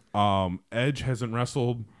 Right. Edge hasn't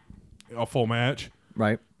wrestled a full match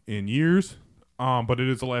Right. in years, but it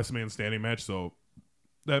is a last man standing match, so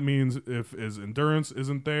that means if his endurance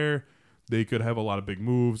isn't there, they could have a lot of big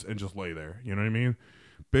moves and just lay there. You know what I mean?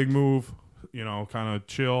 Big move, you know, kind of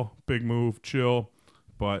chill. Big move, chill.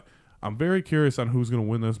 But I'm very curious on who's going to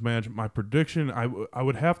win this match. My prediction, I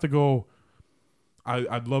would have to go.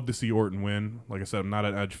 I'd love to see Orton win. Like I said, I'm not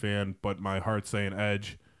an Edge fan, but my heart's saying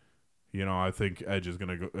Edge. You know, I think Edge is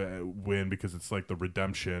going to win because it's like the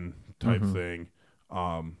redemption type thing.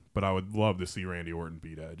 But I would love to see Randy Orton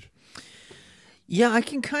beat Edge. Yeah, I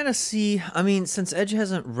can kind of see. I mean, since Edge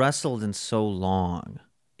hasn't wrestled in so long,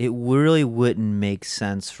 it really wouldn't make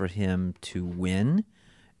sense for him to win.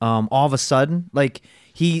 All of a sudden, like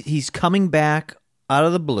he's coming back out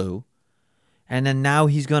of the blue, and then now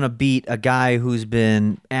he's gonna beat a guy who's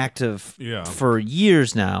been active for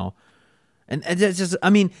years now. And it's just, I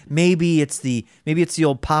mean, maybe it's the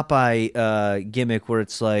old Popeye gimmick where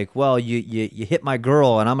it's like, well, you hit my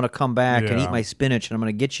girl, and I'm gonna come back and eat my spinach, and I'm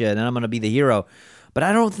gonna get you, and then I'm gonna be the hero. But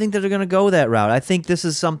I don't think that they're gonna go that route. I think this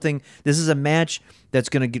is a match that's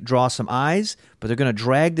gonna draw some eyes, but they're gonna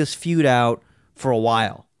drag this feud out for a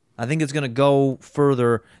while. I think it's gonna go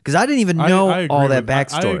further because I didn't even know all that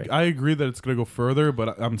backstory. I agree that it's gonna go further,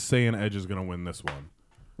 but I'm saying Edge is gonna win this one.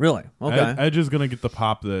 Really? Okay. Edge is gonna get the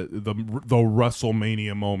pop, the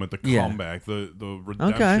WrestleMania moment, the comeback, the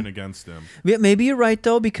redemption against him. Yeah, maybe you're right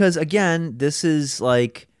though, because again, this is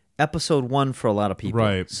like episode 1 for a lot of people.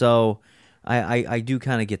 Right. So I do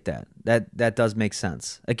kind of get that. That does make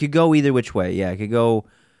sense. It could go either which way. Yeah, it could go.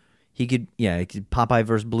 It could Popeye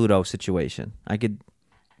versus Bluto situation. I could.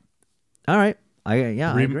 All right. I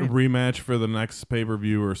agree. Rematch for the next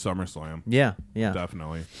pay-per-view or SummerSlam. Yeah.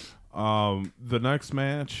 Definitely. The next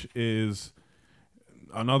match is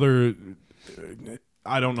another.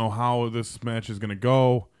 I don't know how this match is going to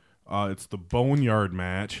go. It's the Boneyard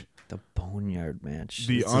match. The Boneyard match.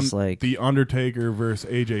 The Undertaker versus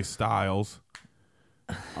AJ Styles.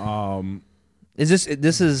 Is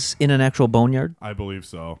this is in an actual boneyard? I believe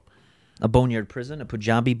so. A boneyard prison, a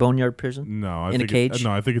Punjabi boneyard prison. No, I in think a cage.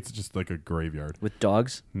 No, I think it's just like a graveyard with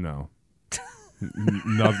dogs. No.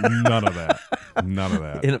 None of that. None of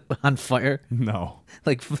that. On fire? No.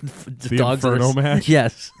 Like the dogs Inferno match?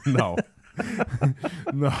 Yes. No.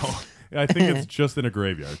 No. I think it's just in a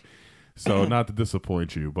graveyard. So not to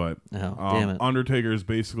disappoint you, but damn it. Undertaker is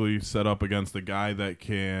basically set up against a guy that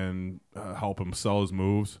can help him sell his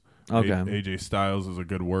moves. Okay. AJ Styles is a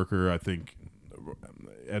good worker. I think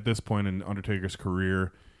at this point in Undertaker's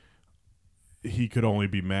career, he could only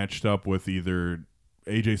be matched up with either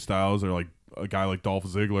AJ Styles or like a guy like Dolph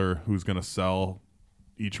Ziggler who's going to sell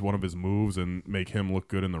each one of his moves and make him look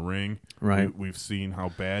good in the ring. Right. We've seen how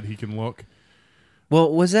bad he can look.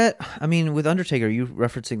 Well, was that? I mean, with Undertaker, are you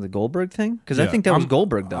referencing the Goldberg thing? Because I think that was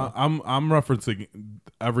Goldberg, though. I'm referencing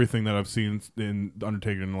everything that I've seen in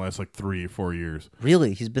Undertaker in the last like 3 or 4 years.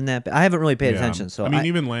 Really, he's been that bad? I haven't really paid attention. So I mean,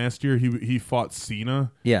 even last year he fought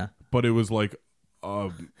Cena. Yeah, but it was like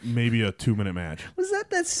maybe a 2-minute match. Was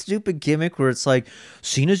that stupid gimmick where it's like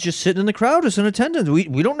Cena's just sitting in the crowd as an attendant?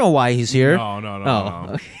 We don't know why he's here. No.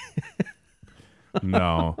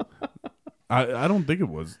 No. I don't think it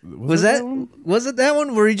was. Was it that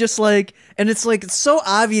one where he just like, and it's like it's so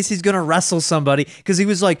obvious he's gonna wrestle somebody because he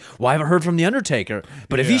was like, well, I haven't heard from the Undertaker,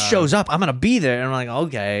 but if he shows up, I'm gonna be there. And I'm like,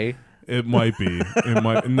 okay, it might be,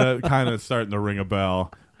 and that kind of starting to ring a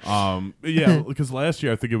bell. Because last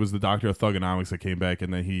year I think it was the Doctor of Thugonomics that came back,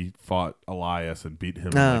 and then he fought Elias and beat him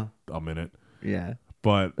in like a minute. Yeah,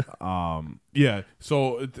 but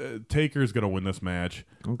So Taker's gonna win this match.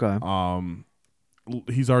 Okay.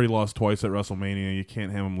 He's already lost twice at WrestleMania. You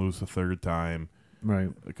can't have him lose the third time, right?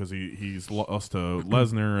 Because he's lost to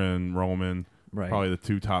Lesnar and Roman, right? Probably the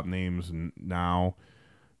 2 top names now,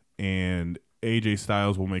 and AJ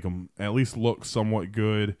Styles will make him at least look somewhat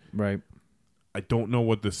good, right? I don't know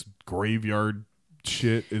what this graveyard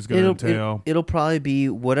shit is going to entail. It'll probably be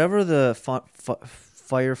whatever the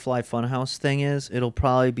Firefly Funhouse thing is. It'll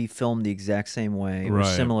probably be filmed the exact same way or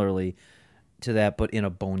similarly to that, but in a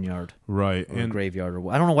boneyard, right? Or a graveyard,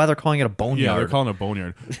 or I don't know why they're calling it a boneyard. Yeah, they're calling it a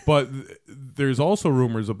boneyard. But there's also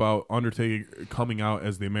rumors about Undertaker coming out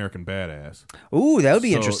as the American Badass. Ooh, that would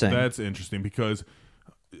be interesting. That's interesting because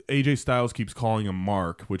AJ Styles keeps calling him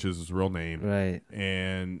Mark, which is his real name, right?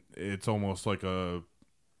 And it's almost like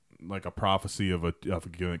like a prophecy of a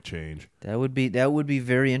gimmick change. That would be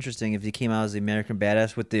very interesting if he came out as the American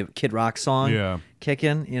Badass with the Kid Rock song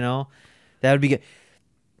kicking. You know, that would be good.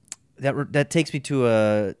 That takes me to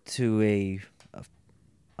a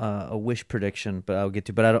wish prediction, but I'll get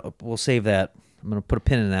to. But we'll save that. I'm gonna put a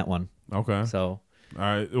pin in that one. Okay. So. All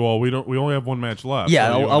right. Well, we only have one match left.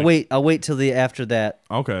 Yeah, so I'll wait. I'll wait till the after that.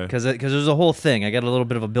 Okay. Because there's a whole thing. I got a little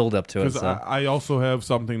bit of a build up to it. Because So. I also have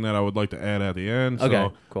something that I would like to add at the end. Okay.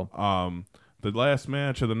 So, Cool. The last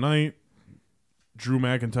match of the night, Drew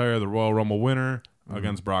McIntyre, the Royal Rumble winner,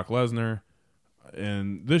 against Brock Lesnar,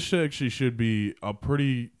 and this actually should be a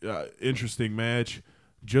pretty interesting match,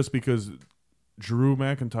 just because Drew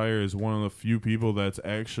McIntyre is one of the few people that's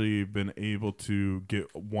actually been able to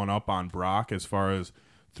get one up on Brock as far as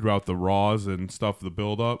throughout the Raws and stuff, the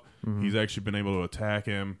build-up. He's actually been able to attack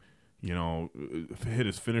him, you know, hit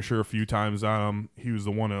his finisher a few times on him. He was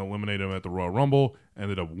the one to eliminate him at the Royal Rumble,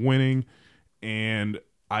 ended up winning. And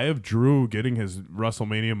I have Drew getting his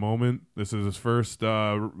WrestleMania moment. This is his first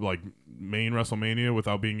main WrestleMania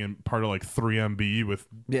without being in part of like 3MB with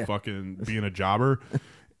fucking being a jobber.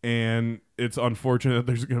 And it's unfortunate that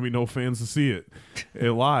there's going to be no fans to see it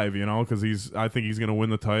live, you know, because I think he's going to win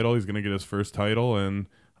the title. He's going to get his first title, and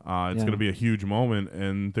it's going to be a huge moment.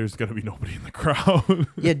 And there's going to be nobody in the crowd.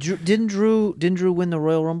 Yeah, didn't Drew win the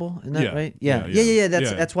Royal Rumble? Isn't that right? Yeah.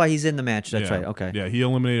 That's why he's in the match. That's right. Okay. Yeah, he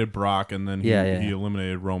eliminated Brock, and then he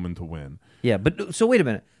eliminated Roman to win. Yeah, but so wait a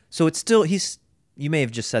minute. So it's still you may have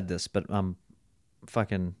just said this, but I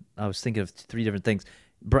was thinking of three different things.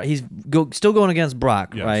 He's still going against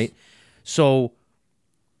Brock, right? So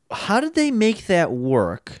how did they make that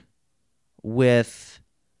work with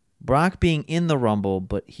Brock being in the Rumble,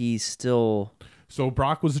 but he's still... So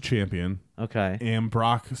Brock was a champion. Okay. And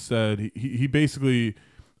Brock said he basically,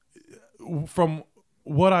 from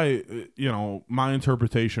what my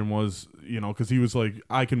interpretation was, you know, because he was like,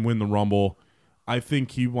 I can win the Rumble. I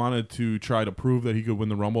think he wanted to try to prove that he could win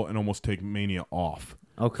the Rumble and almost take Mania off.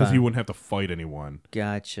 Okay. Because he wouldn't have to fight anyone.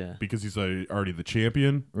 Gotcha. Because he's already the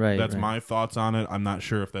champion. Right. That's my thoughts on it. I'm not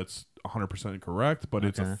sure if that's 100% correct, but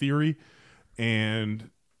it's a theory.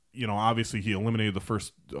 And, you know, obviously he eliminated the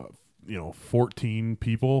first, 14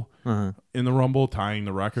 people in the Rumble, tying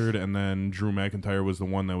the record. And then Drew McIntyre was the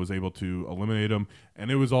one that was able to eliminate him.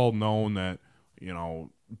 And it was all known that, you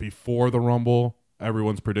know, before the Rumble,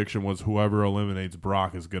 everyone's prediction was whoever eliminates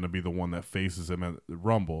Brock is going to be the one that faces him at the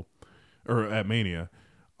Rumble or at Mania.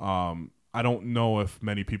 I don't know if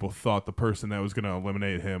many people thought the person that was going to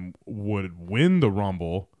eliminate him would win the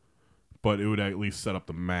Rumble, but it would at least set up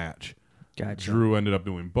the match. Gotcha. Drew ended up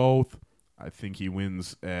doing both. I think he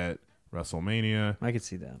wins at WrestleMania. I could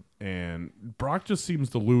see that. And Brock just seems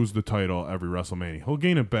to lose the title every WrestleMania. He'll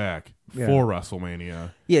gain it back for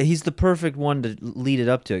WrestleMania. Yeah, he's the perfect one to lead it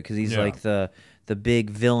up to it because he's like the big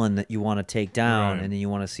villain that you want to take down, and then you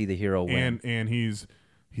want to see the hero win. And he's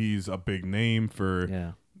a big name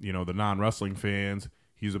for the non-wrestling fans.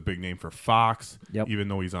 He's a big name for Fox, even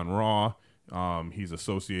though he's on Raw. He's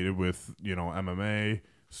associated with MMA,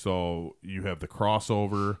 so you have the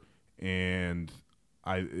crossover. And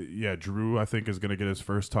Drew, I think, is going to get his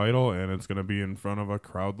first title, and it's going to be in front of a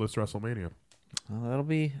crowdless WrestleMania. Well,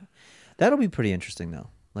 that'll be pretty interesting though.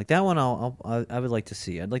 Like that one, I would like to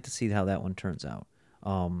see. I'd like to see how that one turns out.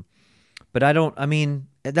 But I mean,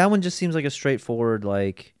 that one just seems like a straightforward,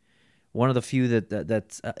 like one of the few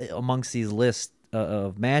that's amongst these lists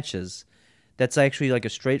of matches that's actually like a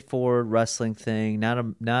straightforward wrestling thing,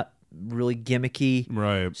 not really gimmicky,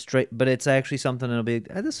 right? Straight, but it's actually something that'll be.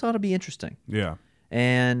 This ought to be interesting. Yeah.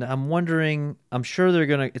 And I'm wondering. I'm sure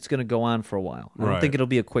it's gonna go on for a while. I don't think it'll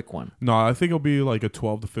be a quick one. No, I think it'll be like a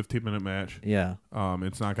 12 to 15 minute match. Yeah.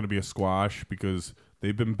 It's not gonna be a squash because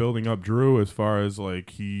they've been building up Drew as far as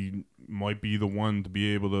like he might be the one to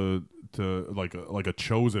be able to like a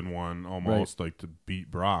chosen one almost, like to beat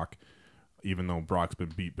Brock, even though Brock's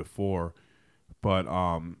been beat before. But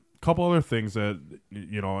couple other things that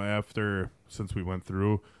since we went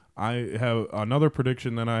through, I have another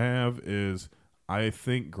prediction that I have is I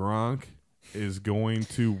think Gronk is going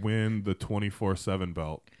to win the 24/7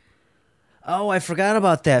 belt. Oh, I forgot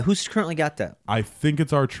about that. Who's currently got that? I think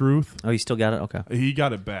it's R-Truth. Oh, you still got it? Okay. He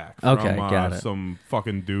got it back from got it. Some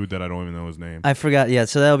fucking dude that I don't even know his name. I forgot. Yeah,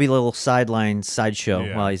 so that'll be a little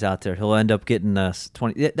sideshow while he's out there. He'll end up getting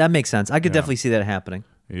 20. That makes sense. I could definitely see that happening.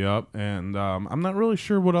 Yep, and I'm not really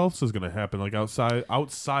sure what else is going to happen, like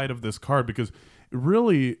outside of this card, because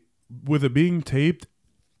really, with it being taped,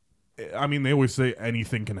 I mean, they always say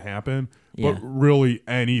anything can happen, but really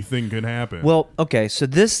anything can happen. Well, okay, so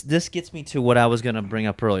this gets me to what I was going to bring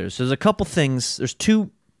up earlier. So there's a couple things. There's two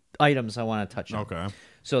items I want to touch on. Okay.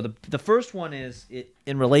 So the first one is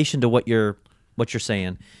in relation to what you're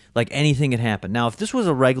saying. Like anything could happen. Now, if this was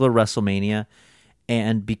a regular WrestleMania,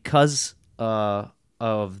 and because of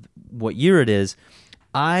what year it is,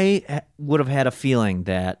 I would have had a feeling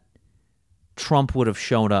that Trump would have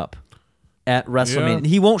shown up at WrestleMania. Yeah.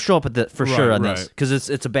 He won't show up for sure Right, on this right. because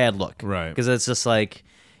it's a bad look. Right. Because it's just like,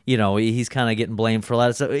 he's kind of getting blamed for a lot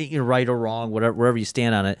of stuff. Right or wrong, wherever you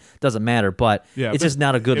stand on it, doesn't matter. But Yeah, it's just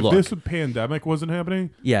not a good if look. If this pandemic wasn't happening,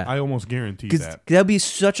 Yeah. I almost guarantee Because that. that'd be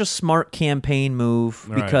such a smart campaign move.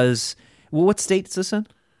 Right. Because what state is this in?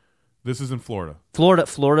 This is in Florida.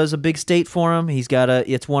 Florida is a big state for him. He's got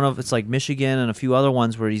it's like Michigan and a few other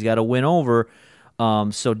ones where he's got to win over.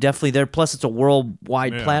 So definitely there. Plus, it's a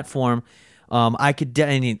worldwide Yeah. platform. I could,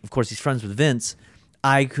 and of course, he's friends with Vince.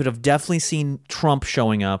 I could have definitely seen Trump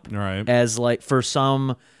showing up Right. as like for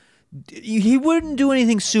some. He wouldn't do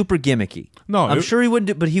anything super gimmicky. No, I'm sure he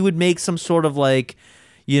wouldn't. But he would make some sort of like,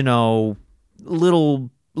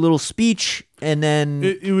 little speech, and then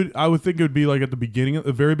It would. I would think it would be like at the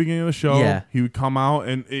very beginning of the show. Yeah. He would come out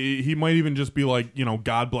and he might even just be like,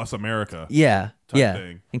 God bless America. yeah,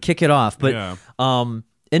 thing. and kick it off. But Yeah.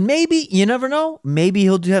 and maybe you never know. Maybe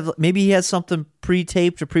maybe he has something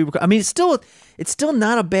pre-taped or pre-recorded. I mean, it's still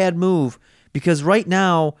not a bad move because right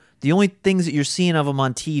now the only things that you're seeing of him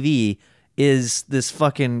on TV is this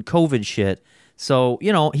fucking COVID shit. So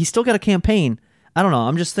he's still got a campaign. I don't know.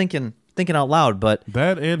 I'm just thinking out loud, but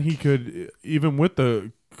That, and he could, even with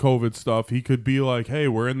the COVID stuff, he could be like, "Hey,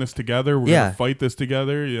 we're in this together. We're Yeah. gonna fight this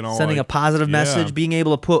together." sending a positive yeah. message, being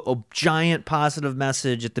able to put a giant positive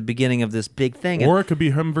message at the beginning of this big thing. Or it could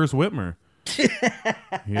be him versus Whitmer.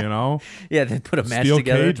 Yeah, they put a match Steel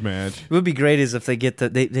together. cage match. It would be great is if they get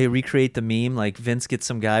they recreate the meme, like Vince gets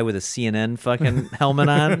some guy with a CNN fucking helmet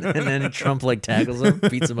on, and then Trump like tackles him,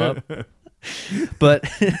 beats him up. But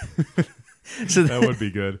so That would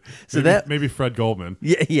be good. So maybe Fred Goldman.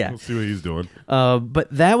 yeah. We'll see what he's doing. But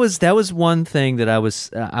that was one thing that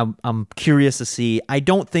I'm curious to see. I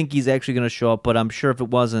don't think he's actually going to show up, but I'm sure if it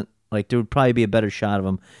wasn't, like there would probably be a better shot of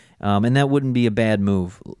him. And that wouldn't be a bad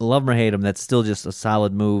move. Love him or hate him, that's still just a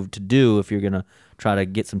solid move to do if you're going to try to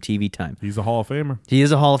get some TV time. He's a Hall of Famer. He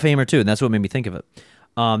is a Hall of Famer too, and that's what made me think of it.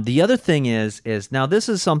 The other thing is now this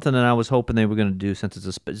is something that I was hoping they were going to do since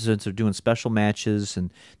since they're doing special matches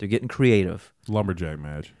and they're getting creative. Lumberjack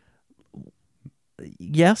match.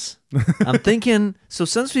 Yes, I'm thinking. So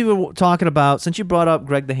since we were talking about, since you brought up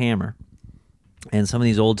Greg the Hammer and some of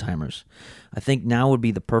these old timers, I think now would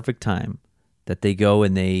be the perfect time that they go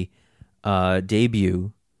and they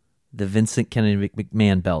debut the Vincent Kennedy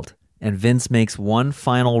McMahon belt, and Vince makes one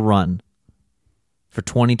final run for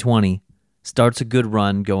 2020. Starts a good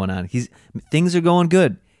run going on. Things are going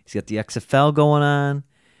good. He's got the XFL going on.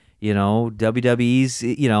 WWE's.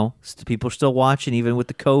 People are still watching even with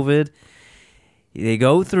the COVID. They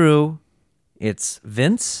go through. It's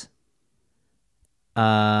Vince.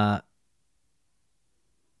 I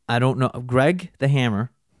don't know, Greg the Hammer,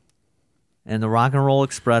 and the Rock and Roll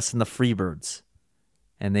Express and the Freebirds,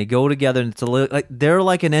 and they go together. And they're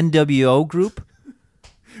like an NWO group.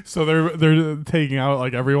 So they're taking out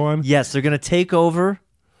like everyone. Yes, they're gonna take over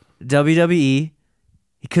WWE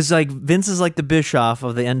because like Vince is like the Bischoff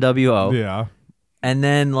of the NWO. Yeah. And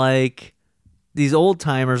then like these old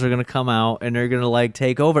timers are gonna come out and they're gonna like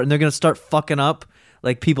take over and they're gonna start fucking up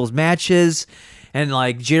like people's matches. And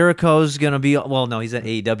like Jericho's gonna be no, he's at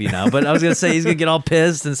AEW now, but I was gonna say he's gonna get all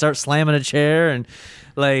pissed and start slamming a chair and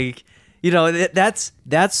like that's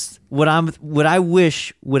what I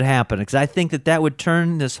wish would happen, because I think that would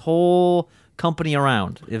turn this whole company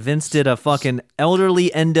around if Vince did a fucking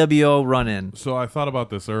elderly NWO run-in. So I thought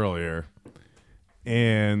about this earlier,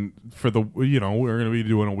 and for the we're going to be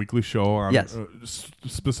doing a weekly show on Yes.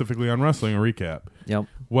 Specifically on wrestling, a recap. Yep.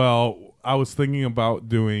 Well, I was thinking about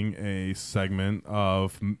doing a segment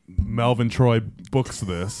of Melvin Troy books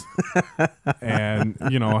this, and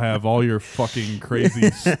have all your fucking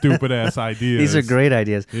crazy stupid ass ideas. These are great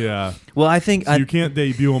ideas. Yeah. Well, I think So you can't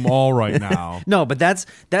debut them all right now. no, but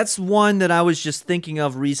that's one that I was just thinking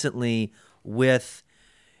of recently with,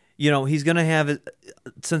 he's going to have,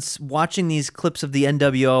 since watching these clips of the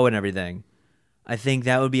NWO and everything, I think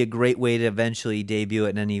that would be a great way to eventually debut it.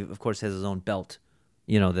 And then he, of course, has his own belt,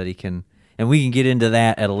 that he can, and we can get into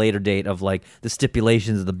that at a later date of like the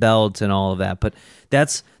stipulations of the belt and all of that. But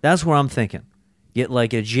that's where I'm thinking. Get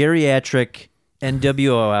like a geriatric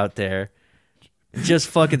NWO out there, just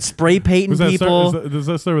fucking spray painting people. Does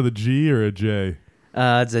that start with a G or a J?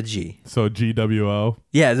 It's a G. So GWO,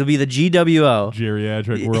 Yeah, it'll be the GWO.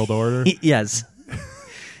 Geriatric World Order. Yes.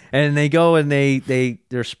 And they go and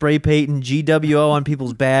they're spray painting GWO on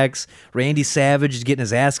people's backs. Randy Savage is getting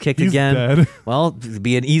his ass kicked He's again. dead. Well, it'd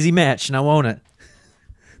be an easy match, now won't it?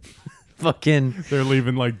 Fucking They're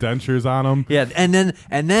leaving like dentures on him. yeah, and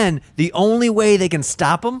then the only way they can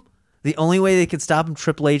stop him,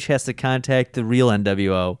 Triple H has to contact the real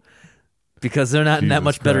NWO because they're not in that Jesus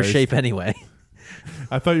much better Christ. shape anyway.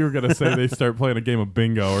 I thought you were gonna say they start playing a game of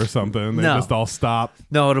bingo or something. And they No. just all stop.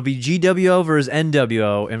 No, it'll be GWO versus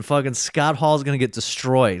NWO, and fucking Scott Hall's gonna get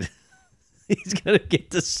destroyed. He's gonna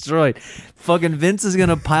get destroyed. Fucking Vince is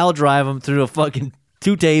gonna pile drive him through a fucking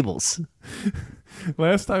 2 tables.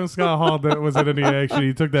 Last time Scott Hall was in any action,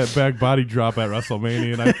 he took that back body drop at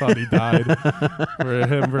WrestleMania, and I thought he died for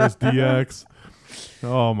him versus DX.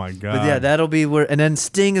 Oh my god! But yeah, that'll be where, and then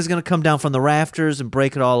Sting is gonna come down from the rafters and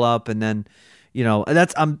break it all up, and then,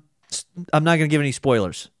 I'm not gonna give any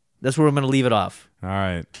spoilers. That's where I'm gonna leave it off. All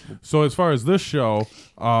right. So as far as this show,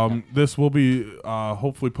 this will be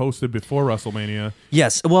hopefully posted before WrestleMania.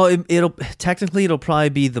 Yes, well, it'll probably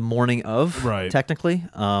be the morning of, Right. Technically,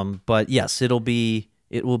 but yes, it will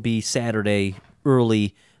be Saturday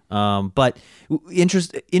early. But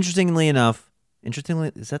interestingly enough,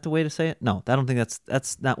 is that the way to say it? No, I don't think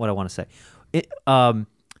that's not what I want to say.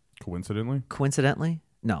 Coincidentally,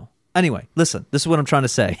 no. Anyway, listen, this is what I'm trying to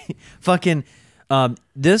say. Fucking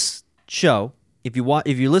this show. If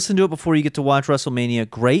you listen to it before you get to watch WrestleMania,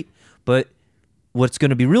 great. But what's going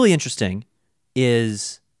to be really interesting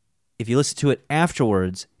is if you listen to it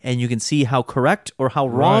afterwards and you can see how correct or how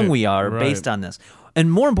wrong Right, we are right. based on this.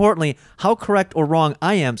 And more importantly, how correct or wrong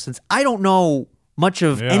I am, since I don't know much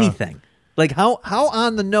of Yeah. anything. Like how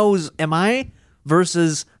on the nose am I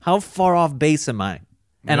versus how far off base am I?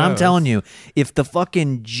 And Yeah, I'm telling you, if the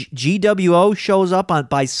fucking GWO shows up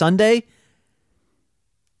by Sunday,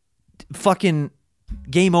 fucking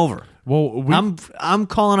game over. Well, I'm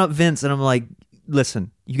calling up Vince and I'm like,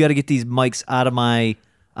 listen, you got to get these mics out of my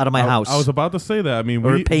house. I was about to say that. I mean,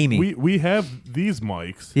 Or pay me. We have these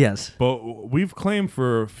mics. Yes. But we've claimed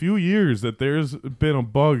for a few years that there's been a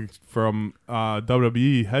bug from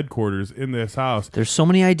WWE headquarters in this house. There's so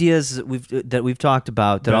many ideas that we've talked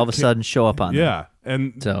about that all of a sudden show up on Yeah,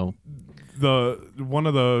 and them. So one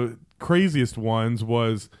of the craziest ones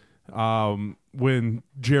was when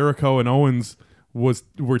Jericho and Owens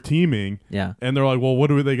were teaming. Yeah. And they're like, well,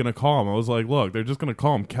 what are they going to call him? I was like, look, they're just going to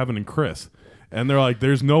call him Kevin and Chris. And they're like,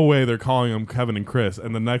 there's no way they're calling them Kevin and Chris.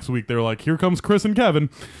 And the next week they're like, here comes Chris and Kevin.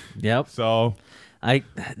 yep. So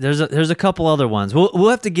There's a couple other ones. We'll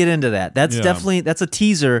have to get into that. That's Yeah. definitely a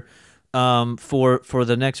teaser for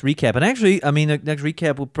the next recap. And actually, I mean, the next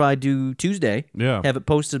recap we'll probably do Tuesday. Yeah. Have it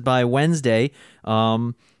posted by Wednesday.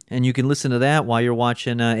 And you can listen to that while you're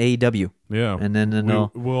watching AEW. yeah. And then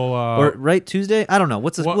we'll or right Tuesday. I don't know.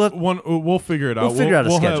 What's this? we'll figure it out. We'll figure out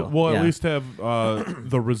a schedule. We'll Yeah. at least have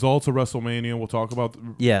the results of WrestleMania. We'll talk about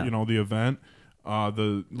Yeah. the event,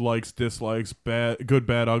 the likes, dislikes, good,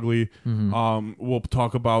 bad, ugly. Mm-hmm. We'll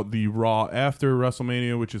talk about the Raw after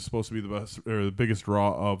WrestleMania, which is supposed to be the best or the biggest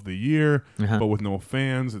Raw of the year, Uh-huh. but with no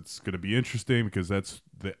fans. It's going to be interesting because that's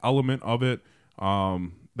the element of it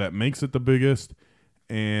that makes it the biggest.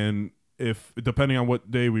 And if depending on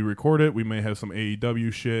what day we record it, we may have some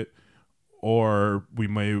AEW shit, or we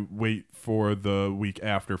may wait for the week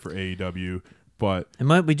after for AEW. But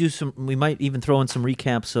we might even throw in some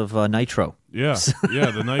recaps of Nitro. yeah,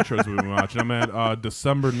 the Nitros we've been watching. I'm at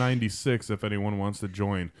December 96 if anyone wants to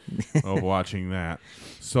join watching that.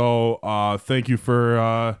 So thank you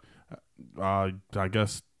for I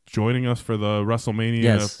guess joining us for the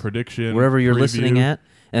WrestleMania prediction wherever you're preview. listening at.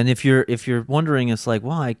 And if you're wondering, it's like,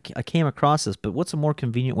 well, I came across this, but what's a more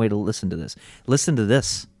convenient way to listen to this? Listen to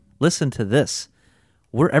this.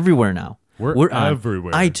 We're everywhere now. We're on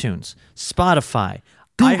everywhere. iTunes, Spotify,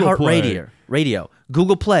 Google iHeartRadio,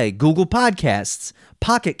 Google Play, Google Podcasts,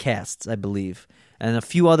 Pocket Casts, I believe, and a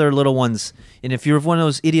few other little ones. And if you're one of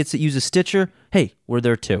those idiots that uses Stitcher, hey, we're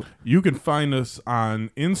there too. You can find us on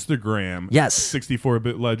Instagram. Yes.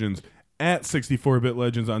 64-Bit Legends. At 64-Bit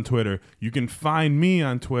Legends on Twitter. You can find me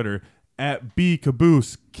on Twitter at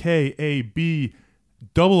bcaboose,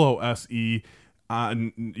 KABOOSE.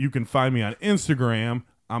 You can find me on Instagram.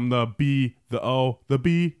 I'm the B, the O, the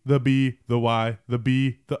B, the B, the Y, the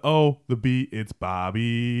B, the O, the B. It's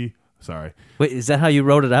Bobby. Sorry. Wait, is that how you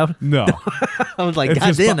wrote it out? No. I was like, It's God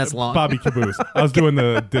just damn, that's long. Bobby Caboose. I was doing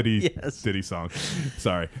the Diddy Yes. Diddy song.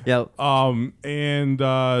 Sorry. Yep. And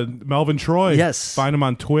Melvin Troy. Yes. Find him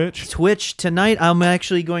on Twitch. Twitch tonight. I'm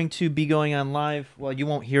actually going to be going on live. Well, you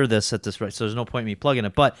won't hear this at this rate, so there's no point in me plugging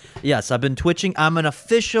it. But yes, I've been twitching. I'm an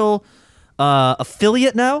official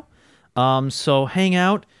affiliate now. So hang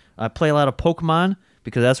out. I play a lot of Pokemon.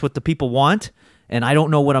 because that's what the people want. And I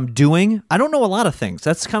don't know what I'm doing. I don't know a lot of things.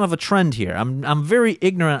 That's kind of a trend here. I'm very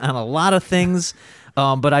ignorant on a lot of things,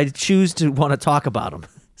 but I choose to want to talk about them.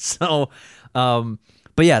 So,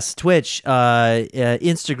 but yes, Twitch,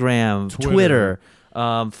 Instagram, Twitter,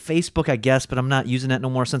 Facebook, I guess, but I'm not using that no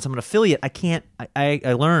more since I'm an affiliate. I can't.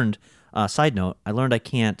 I learned. Side note: I learned I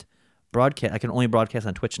can't broadcast. I can only broadcast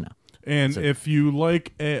on Twitch now. And if you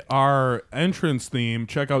like our entrance theme,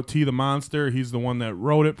 check out T the Monster. He's the one that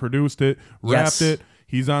wrote it, produced it, rapped it.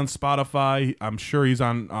 He's on Spotify. I'm sure he's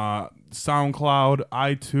on SoundCloud,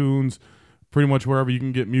 iTunes, pretty much wherever you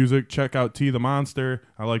can get music. Check out T the Monster.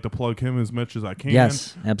 I like to plug him as much as I can.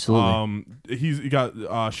 Yes, absolutely. He got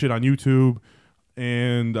shit on YouTube,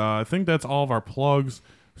 and I think that's all of our plugs.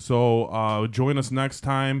 So join us next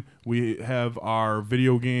time. We have our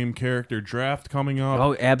video game character draft coming up.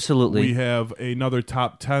 Oh, absolutely. We have another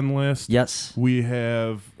top 10 list. Yes. We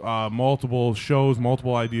have multiple shows,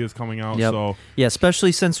 multiple ideas coming out. Yep. So yeah,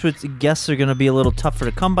 especially since guests are going to be a little tougher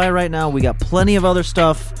to come by right now. We got plenty of other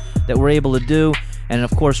stuff that we're able to do. And, of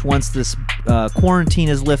course, once this quarantine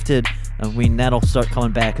is lifted, that'll start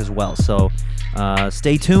coming back as well. So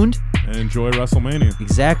stay tuned. And enjoy WrestleMania.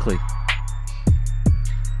 Exactly.